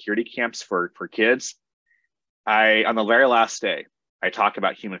cybersecurity camps for kids, on the very last day, I talk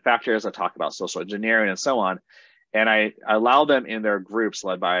about human factors, I talk about social engineering and so on. And I allow them in their groups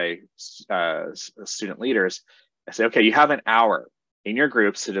led by student leaders. I say, okay, you have an hour in your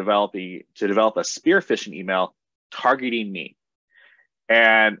groups to develop a spear phishing email targeting me.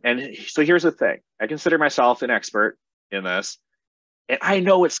 And so here's the thing. I consider myself an expert in this, and I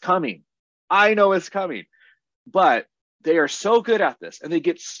know it's coming. But they are so good at this, and they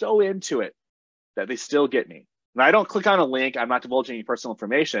get so into it that they still get me. And I don't click on a link. I'm not divulging any personal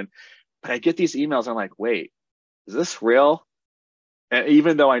information, but I get these emails. I'm like, wait, is this real? And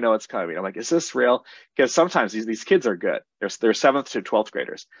even though I know it's coming, I'm like, is this real? Because sometimes these kids are good. They're 7th to 12th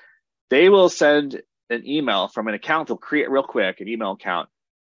graders. They will send an email from an account they'll create real quick, an email account,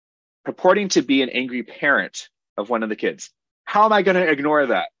 purporting to be an angry parent of one of the kids. How am I going to ignore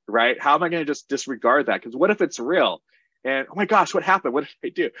that, right? How am I going to just disregard that? Because what if it's real? And oh my gosh, what happened? What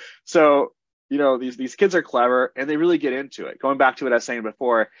did I do? So, you know, these kids are clever, and they really get into it. Going back to what I was saying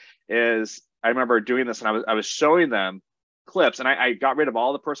before, is I remember doing this, and I was showing them clips, and I got rid of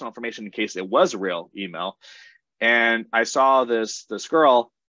all the personal information in case it was a real email. And I saw this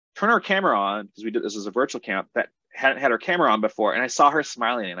girl turn her camera on, because this was a virtual camp that hadn't had her camera on before, and I saw her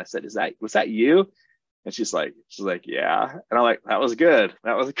smiling, and I said, was that you? And she's like, yeah. And I'm like, that was good.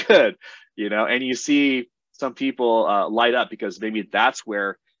 And you see some people light up because maybe that's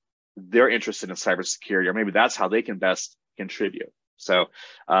where they're interested in cybersecurity, or maybe that's how they can best contribute. So,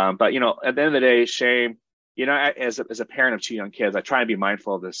 but at the end of the day, shame, as a parent of 2 young kids, I try and be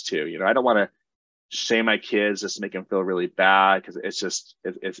mindful of this too. I don't want to shame my kids just to make them feel really bad, because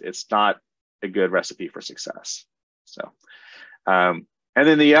it's not a good recipe for success. So, and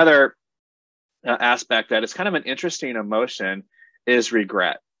then the other aspect that is kind of an interesting emotion is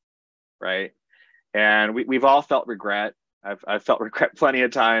regret, right? And we've all felt regret. I've felt regret plenty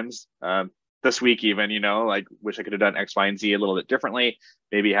of times. This week even, like, wish I could have done X, Y, and Z a little bit differently,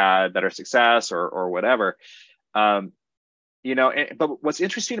 maybe had better success or whatever. But what's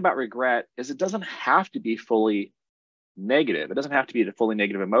interesting about regret is it doesn't have to be fully negative. It doesn't have to be a fully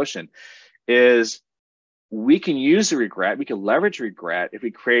negative emotion. We can use the regret, we can leverage regret if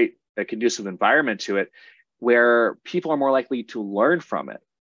we create a conducive environment to it where people are more likely to learn from it.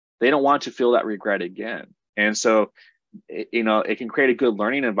 They don't want to feel that regret again. And so, it can create a good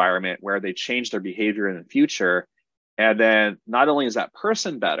learning environment where they change their behavior in the future. And then not only is that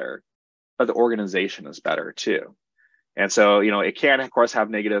person better, but the organization is better too. And so, it can, of course, have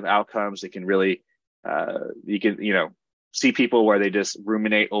negative outcomes. It can really, you can, see people where they just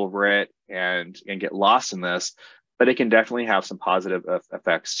ruminate over it and get lost in this, but it can definitely have some positive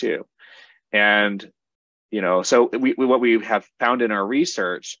effects too. And, so what we have found in our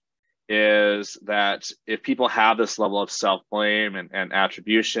research is that if people have this level of self-blame and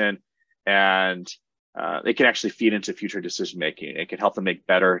attribution, and it can actually feed into future decision-making. It can help them make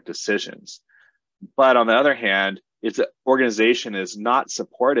better decisions. But on the other hand, if the organization is not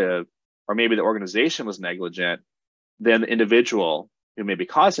supportive, or maybe the organization was negligent, then the individual who maybe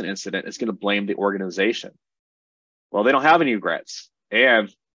caused an incident is going to blame the organization. Well, they don't have any regrets,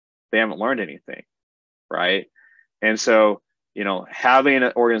 and they haven't learned anything, right? And so, having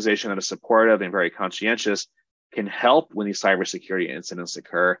an organization that is supportive and very conscientious can help when these cybersecurity incidents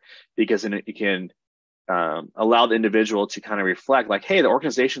occur, because it can allow the individual to kind of reflect, like, hey, the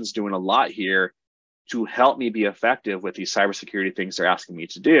organization's doing a lot here to help me be effective with these cybersecurity things they're asking me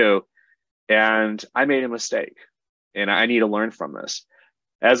to do, and I made a mistake, and I need to learn from this,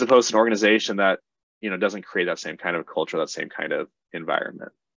 as opposed to an organization that doesn't create that same kind of culture, that same kind of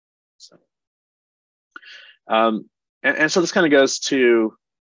environment. So. And so this kind of goes to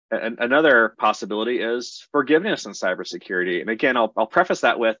another possibility is forgiveness in cybersecurity. And again, I'll preface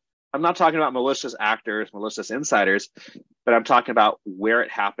that with, I'm not talking about malicious actors, malicious insiders, but I'm talking about where it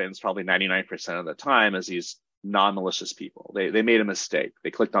happens probably 99% of the time as these non-malicious people. They made a mistake.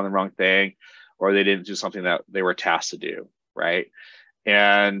 They clicked on the wrong thing, or they didn't do something that they were tasked to do, right?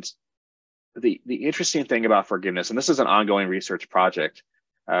 And the interesting thing about forgiveness, and this is an ongoing research project,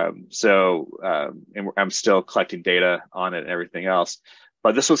 and I'm still collecting data on it and everything else.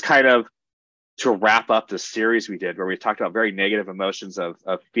 But this was kind of to wrap up the series we did, where we talked about very negative emotions of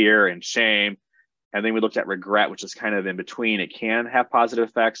fear and shame. And then we looked at regret, which is kind of in between. It can have positive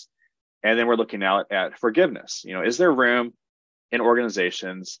effects. And then we're looking now at forgiveness. Is there room in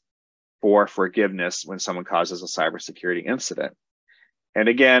organizations for forgiveness when someone causes a cybersecurity incident? And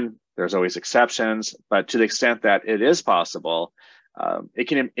again, there's always exceptions, but to the extent that it is possible, it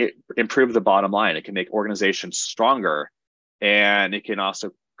can improve the bottom line. It can make organizations stronger, and it can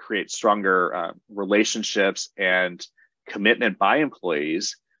also create stronger relationships and commitment by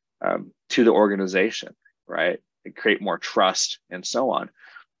employees to the organization, right? And create more trust and so on,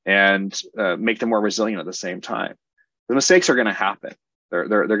 and make them more resilient at the same time. The mistakes are going to happen. They're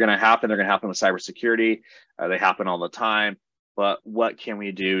going to happen. They're going to happen with cybersecurity. They happen all the time. But what can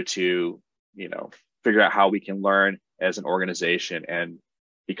we do to, figure out how we can learn as an organization and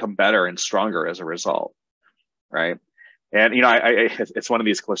become better and stronger as a result, right? And it's one of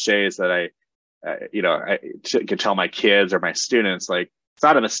these cliches that I can tell my kids or my students, like, it's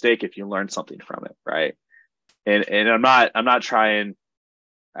not a mistake if you learn something from it, right? And I'm not trying.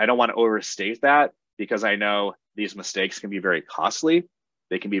 I don't want to overstate that, because I know these mistakes can be very costly.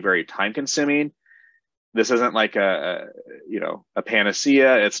 They can be very time consuming. This isn't like a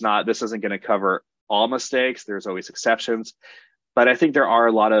panacea. This isn't going to cover all mistakes. There's always exceptions. But I think there are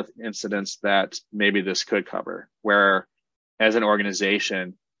a lot of incidents that maybe this could cover, where as an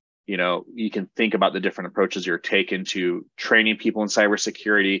organization, you can think about the different approaches you're taking to training people in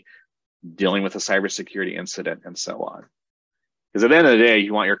cybersecurity, dealing with a cybersecurity incident, and so on. Because at the end of the day,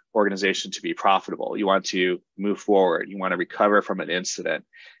 you want your organization to be profitable. You want to move forward. You want to recover from an incident.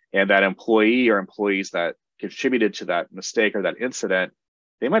 And that employee or employees that contributed to that mistake or that incident,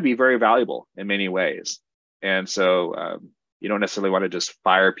 they might be very valuable in many ways. And so you don't necessarily want to just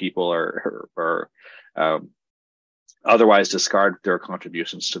fire people or otherwise discard their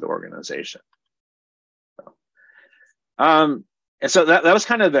contributions to the organization. And so that was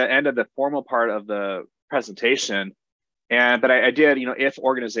kind of the end of the formal part of the presentation. But I did, if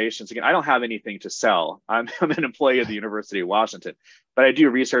organizations, again, I don't have anything to sell. I'm an employee of the University of Washington, but I do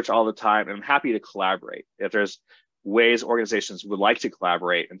research all the time, and I'm happy to collaborate. If there's ways organizations would like to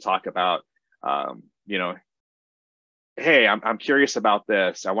collaborate and talk about, hey, I'm curious about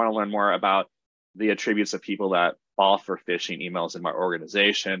this. I want to learn more about the attributes of people that fall for phishing emails in my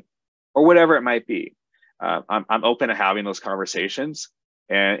organization, or whatever it might be. I'm open to having those conversations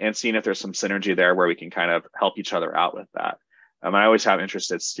and seeing if there's some synergy there where we can kind of help each other out with that. I always have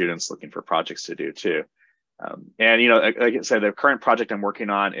interested students looking for projects to do too. And like I said, the current project I'm working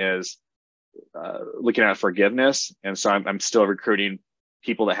on is looking at forgiveness. And so I'm still recruiting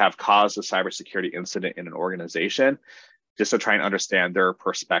people that have caused a cybersecurity incident in an organization, just to try and understand their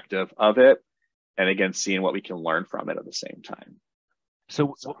perspective of it. And again, seeing what we can learn from it at the same time.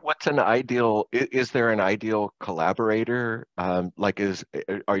 So what's an ideal, is there an ideal collaborator?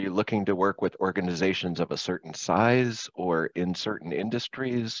 Are you looking to work with organizations of a certain size or in certain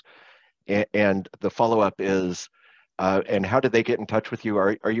industries? And the follow-up is, and how did they get in touch with you?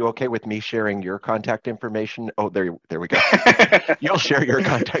 Are you okay with me sharing your contact information? Oh, there we go. You'll share your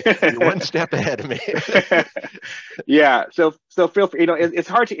contact. You're one step ahead of me. Yeah, so feel free, it's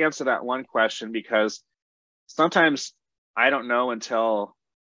hard to answer that one question because sometimes I don't know until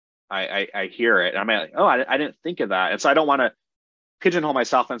I hear it. I'm like, oh, I didn't think of that. And so I don't want to pigeonhole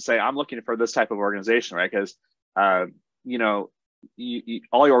myself and say, I'm looking for this type of organization, right? Because, all your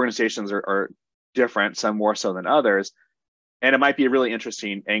organizations are different, some more so than others. And it might be a really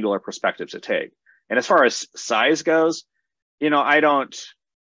interesting angle or perspective to take. And as far as size goes, I don't,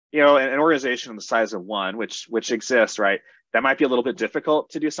 an organization the size of one, which exists, right? That might be a little bit difficult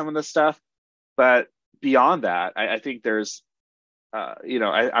to do some of this stuff. But beyond that, I think there's,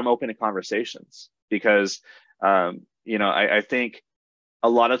 I'm open to conversations because, I think a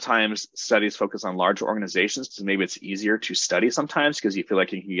lot of times studies focus on large organizations because maybe it's easier to study sometimes because you feel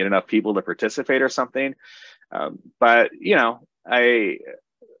like you can get enough people to participate or something. But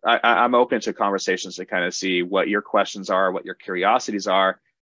I'm open to conversations to kind of see what your questions are, what your curiosities are,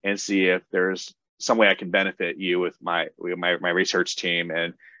 and see if there's some way I can benefit you with my research team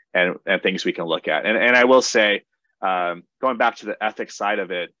and things we can look at. And I will say, going back to the ethics side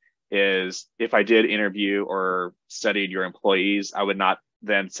of it, is if I did interview or studied your employees, I would not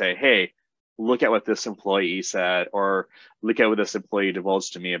then say, hey, look at what this employee said, or look at what this employee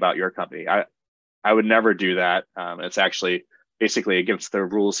divulged to me about your company. I would never do that. It's actually basically against the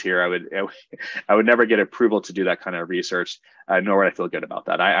rules here. I would never get approval to do that kind of research, nor would I feel good about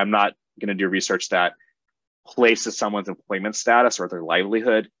that. I'm not going to do research that places someone's employment status or their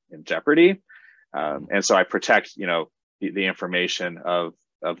livelihood in jeopardy. And so I protect, the information of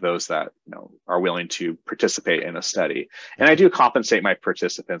those that, are willing to participate in a study. And I do compensate my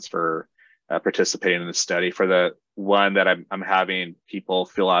participants for participating in the study. For the one that I'm having people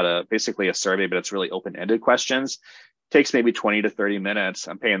fill out basically a survey, but it's really open-ended questions. It takes maybe 20 to 30 minutes.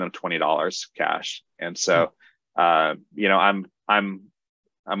 I'm paying them $20 cash. And so, I'm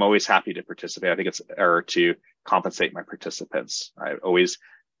always happy to participate. I think or to compensate my participants. I always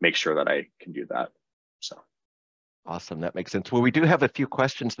make sure that I can do that. So. Awesome. That makes sense. Well, we do have a few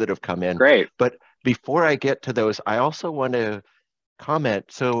questions that have come in. Great. But before I get to those, I also want to comment.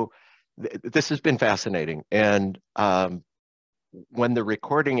 So this has been fascinating. And when the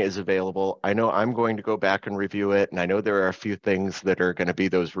recording is available, I know I'm going to go back and review it. And I know there are a few things that are going to be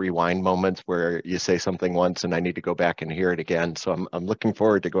those rewind moments where you say something once and I need to go back and hear it again. So I'm looking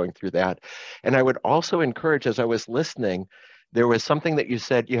forward to going through that. And I would also encourage, as I was listening, there was something that you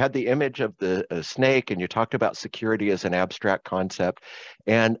said, you had the image of the snake and you talked about security as an abstract concept.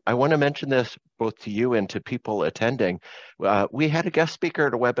 And I want to mention this both to you and to people attending. We had a guest speaker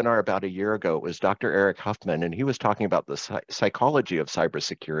at a webinar about a year ago. It was Dr. Eric Huffman, and he was talking about the psychology of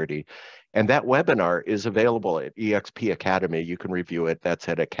cybersecurity. And that webinar is available at EXP Academy. You can review it. That's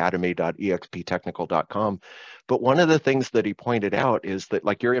at academy.exptechnical.com. But one of the things that he pointed out is that,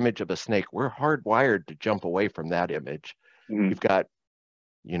 like your image of a snake, we're hardwired to jump away from that image. You've got,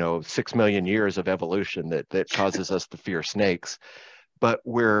 6 million years of evolution that causes us to fear snakes. But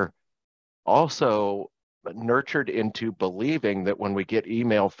we're also nurtured into believing that when we get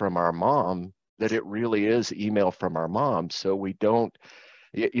email from our mom, that it really is email from our moms. So we don't,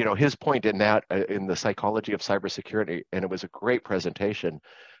 you know, his point in that, in the psychology of cybersecurity, and it was a great presentation,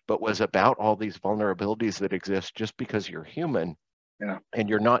 but was about all these vulnerabilities that exist just because you're human. Yeah. And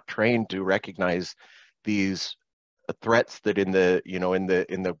you're not trained to recognize these threats that in the, you know, in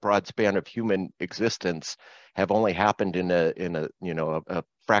the broad span of human existence have only happened in a you know, a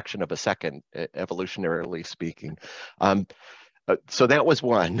fraction of a second, evolutionarily speaking. So that was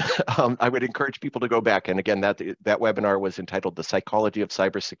one. I would encourage people to go back. And again, that webinar was entitled The Psychology of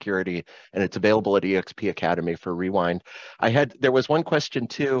Cybersecurity, and it's available at EXP Academy for Rewind. There was one question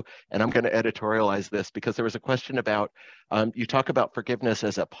too, and I'm going to editorialize this because there was a question about, you talk about forgiveness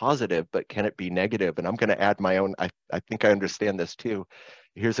as a positive, but can it be negative? And I'm going to add my own, I think I understand this too.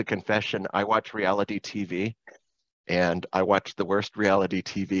 Here's a confession. I watch reality TV, and I watch the worst reality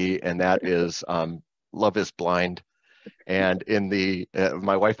TV, and that is Love is Blind. And in the,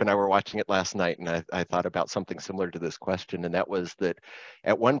 my wife and I were watching it last night, and I thought about something similar to this question, and that was that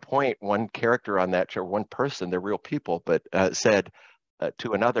at one point, one character on that show, one person, they're real people, but said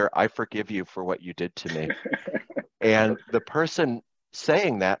to another, "I forgive you for what you did to me." And the person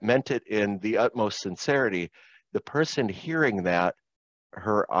saying that meant it in the utmost sincerity. The person hearing that,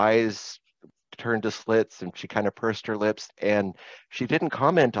 her eyes turned to slits and she kind of pursed her lips, and she didn't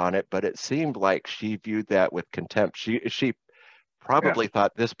comment on it, but it seemed like she viewed that with contempt. She probably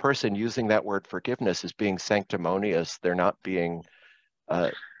thought this person using that word forgiveness is being sanctimonious. They're not being,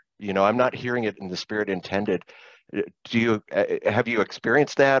 you know, I'm not hearing it in the spirit intended. Do you have you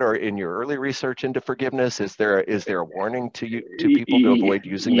experienced that, or in your early research into forgiveness, is there a warning to people to avoid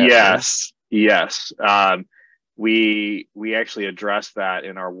using that term? Yes. We actually address that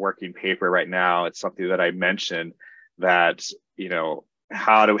in our working paper right now. It's something that I mentioned, that, you know,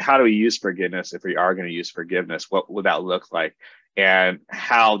 how do we use forgiveness? If we are going to use forgiveness, what would that look like, and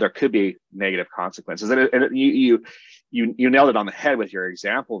how there could be negative consequences? And you nailed it on the head with your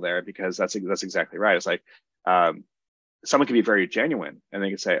example there, because that's exactly right. It's like, someone can be very genuine and they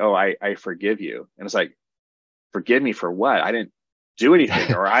can say, "Oh, I forgive you," and it's like, forgive me for what? I didn't do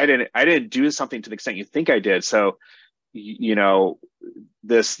anything, or I didn't do something to the extent you think I did. So, you know,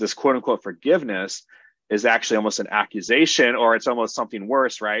 this quote unquote forgiveness is actually almost an accusation, or it's almost something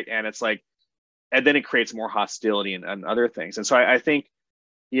worse, right? And it's like, and then it creates more hostility and other things. And so I think,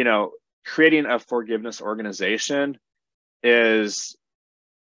 you know, creating a forgiveness organization it's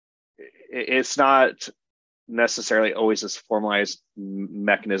not necessarily always this formalized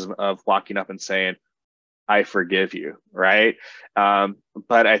mechanism of walking up and saying, "I forgive you," right?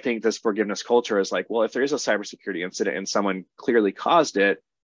 But I think this forgiveness culture is like, well, if there is a cybersecurity incident and someone clearly caused it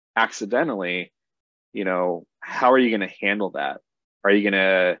accidentally, you know, how are you going to handle that? Are you going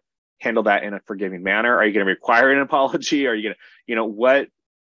to handle that in a forgiving manner? Are you going to require an apology? Are you going to, you know, what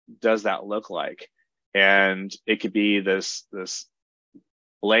does that look like? And it could be this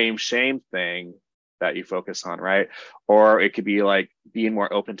blame shame thing that you focus on, right? Or it could be like being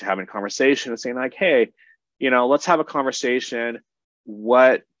more open to having a conversation and saying like, "Hey, you know, let's have a conversation.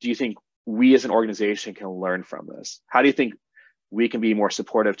 What do you think we as an organization can learn from this? How do you think we can be more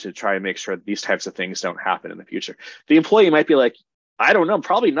supportive to try and make sure that these types of things don't happen in the future?" The employee might be like, "I don't know,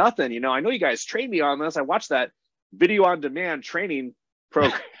 probably nothing. You know, I know you guys trained me on this. I watched that video on demand training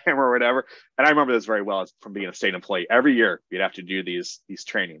program or whatever." And I remember this very well from being a state employee. Every year you'd have to do these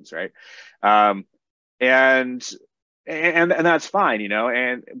trainings, right? And that's fine, you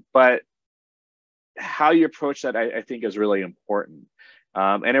know, but how you approach that, I think, is really important.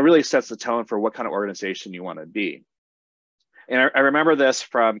 And it really sets the tone for what kind of organization you want to be. And I remember this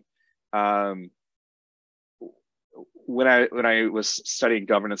from when I was studying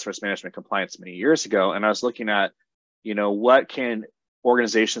governance, risk management, compliance many years ago, and I was looking at, you know, what can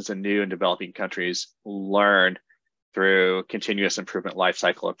organizations in new and developing countries learn through continuous improvement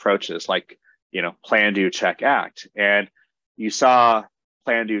lifecycle approaches, like, you know, plan, do, check, act. And you saw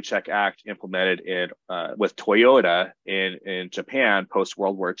Plan, Do, Check, Act implemented with Toyota in Japan post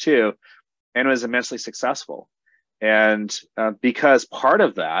World War II, and it was immensely successful. And because part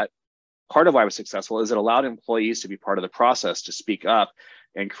of why it was successful is it allowed employees to be part of the process, to speak up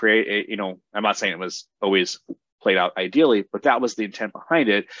and create a, you know, I'm not saying it was always played out ideally, but that was the intent behind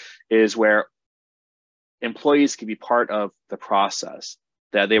it, is where employees could be part of the process,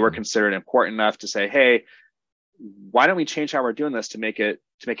 that they were considered important enough to say, "Hey, why don't we change how we're doing this to make it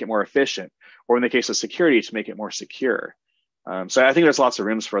more efficient?" Or in the case of security, to make it more secure. So I think there's lots of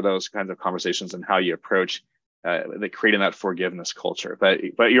rooms for those kinds of conversations and how you approach creating that forgiveness culture.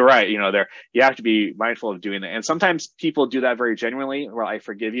 But you're right, you know, you have to be mindful of doing that. And sometimes people do that very genuinely. "Well, I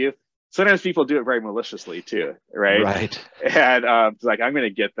forgive you." sometimes people do it very maliciously too, right? Right. And it's like, I'm going to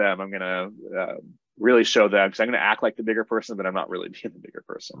get them. I'm going to really show them because I'm going to act like the bigger person, but I'm not really being the bigger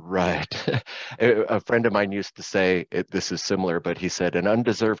person. Right. A friend of mine used to say, this is similar, but he said, an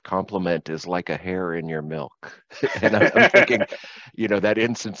undeserved compliment is like a hair in your milk. And I'm thinking, that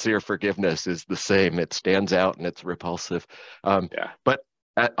insincere forgiveness is the same. It stands out and it's repulsive. Yeah. But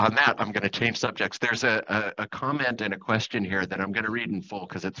on that, I'm going to change subjects. There's a comment and a question here that I'm going to read in full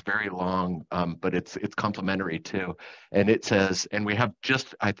because it's very long, but it's complimentary too. And it says, and we have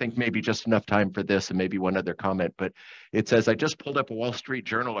I think maybe just enough time for this and maybe one other comment, but it says, I just pulled up a Wall Street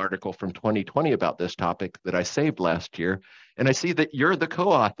Journal article from 2020 about this topic that I saved last year. And I see that you're the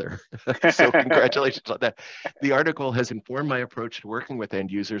co-author. So congratulations on that. The article has informed my approach to working with end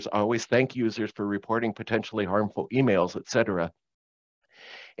users. I always thank users for reporting potentially harmful emails, et cetera.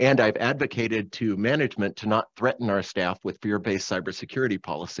 And I've advocated to management to not threaten our staff with fear-based cybersecurity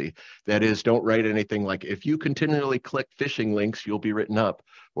policy. That is, don't write anything like, if you continually click phishing links, you'll be written up,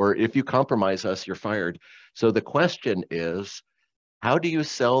 or if you compromise us, you're fired. So the question is, how do you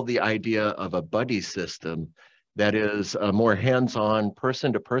sell the idea of a buddy system that is a more hands-on,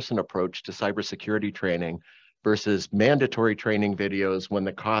 person-to-person approach to cybersecurity training versus mandatory training videos when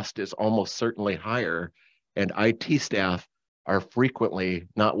the cost is almost certainly higher and IT staff are frequently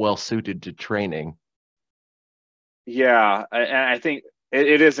not well suited to training? Yeah, and I think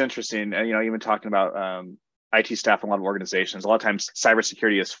it is interesting. And even talking about IT staff in a lot of organizations, a lot of times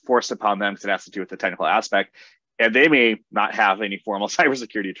cybersecurity is forced upon them because it has to do with the technical aspect, and they may not have any formal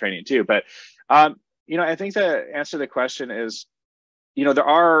cybersecurity training too. But I think the answer to the question is, there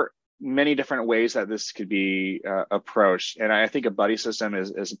are many different ways that this could be approached, and I think a buddy system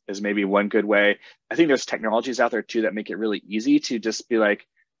is maybe one good way. I think there's technologies out there too that make it really easy to just be like,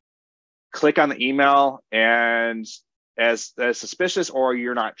 click on the email and as suspicious or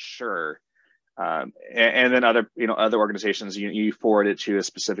you're not sure. And then other organizations, you forward it to a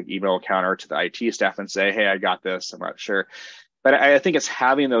specific email account or to the IT staff and say, hey, I got this, I'm not sure. But I think it's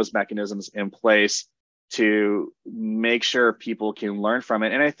having those mechanisms in place to make sure people can learn from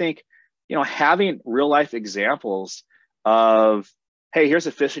it. And I think, having real life examples of, hey, here's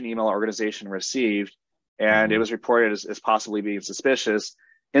a phishing email organization received, and it was reported as possibly being suspicious.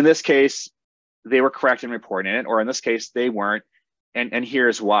 In this case, they were correct in reporting it, or in this case, they weren't, and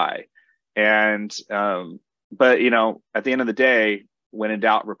here's why. And but at the end of the day, when in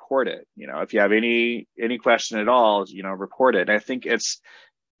doubt, report it. If you have any question at all, report it. And I think it's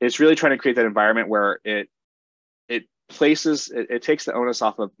really trying to create that environment where it takes the onus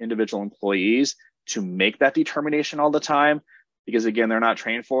off of individual employees to make that determination all the time, because again, they're not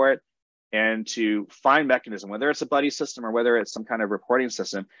trained for it. And to find mechanism, whether it's a buddy system or whether it's some kind of reporting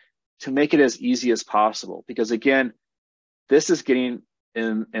system, to make it as easy as possible. Because again, this is getting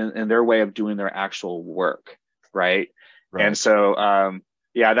in their way of doing their actual work, right? And so,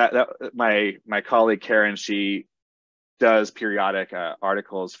 that my colleague Karen, she does periodic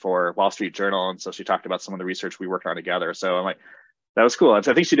articles for Wall Street Journal, and so she talked about some of the research we worked on together. So I'm like, that was cool. And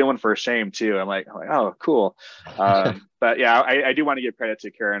so I think she did one for Shame too. I'm like, oh, cool. But yeah, I do want to give credit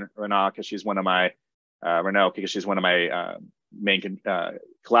to Karen Renaud because she's one of my main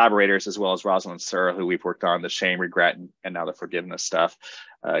collaborators, as well as Rosalind Sura, who we've worked on the shame, regret, and now the forgiveness stuff,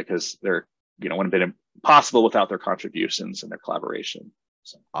 because they're wouldn't have been possible without their contributions and their collaboration.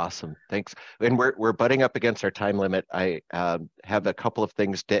 So. Awesome, thanks. And we're butting up against our time limit. I have a couple of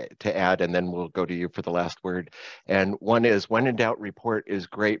things to add, and then we'll go to you for the last word. And one is, when in doubt, report is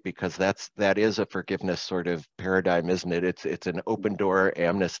great, because that is a forgiveness sort of paradigm, isn't it? It's an open door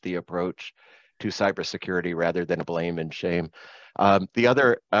amnesty approach to cybersecurity rather than a blame and shame. The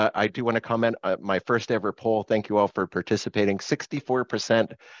other, I do want to comment, my first ever poll, thank you all for participating,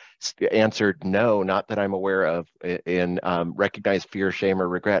 64% answered no, not that I'm aware of, in recognized fear, shame, or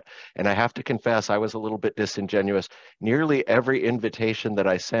regret. And I have to confess, I was a little bit disingenuous. Nearly every invitation that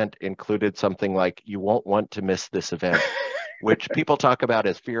I sent included something like, you won't want to miss this event, which people talk about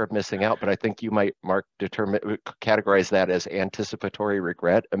as fear of missing out, but I think you might, Marc, categorize that as anticipatory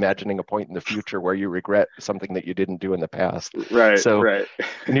regret, imagining a point in the future where you regret something that you didn't do in the past. Right. So right.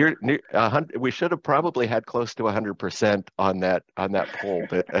 We should have probably had close to 100% on that poll,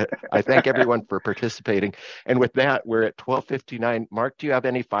 but I thank everyone for participating. And with that, we're at 12:59. Marc, do you have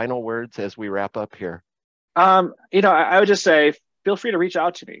any final words as we wrap up here? I would just say, feel free to reach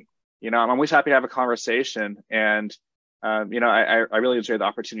out to me. I'm always happy to have a conversation, and I really enjoy the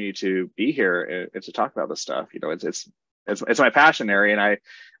opportunity to be here and to talk about this stuff. It's my passion area,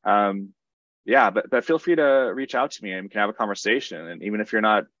 and but feel free to reach out to me and we can have a conversation. And even if you're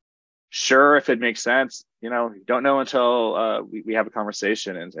not sure if it makes sense. You don't know until we have a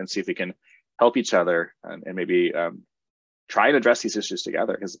conversation and see if we can help each other and maybe try and address these issues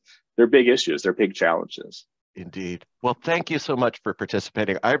together, because they're big issues, they're big challenges. Indeed. Well, thank you so much for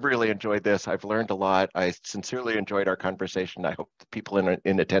participating. I've really enjoyed this. I've learned a lot. I sincerely enjoyed our conversation. I hope the people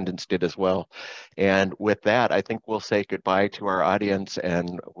in attendance did as well. And with that, I think we'll say goodbye to our audience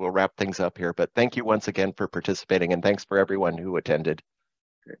and we'll wrap things up here. But thank you once again for participating, and thanks for everyone who attended.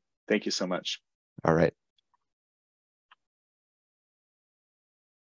 Great. Thank you so much. All right.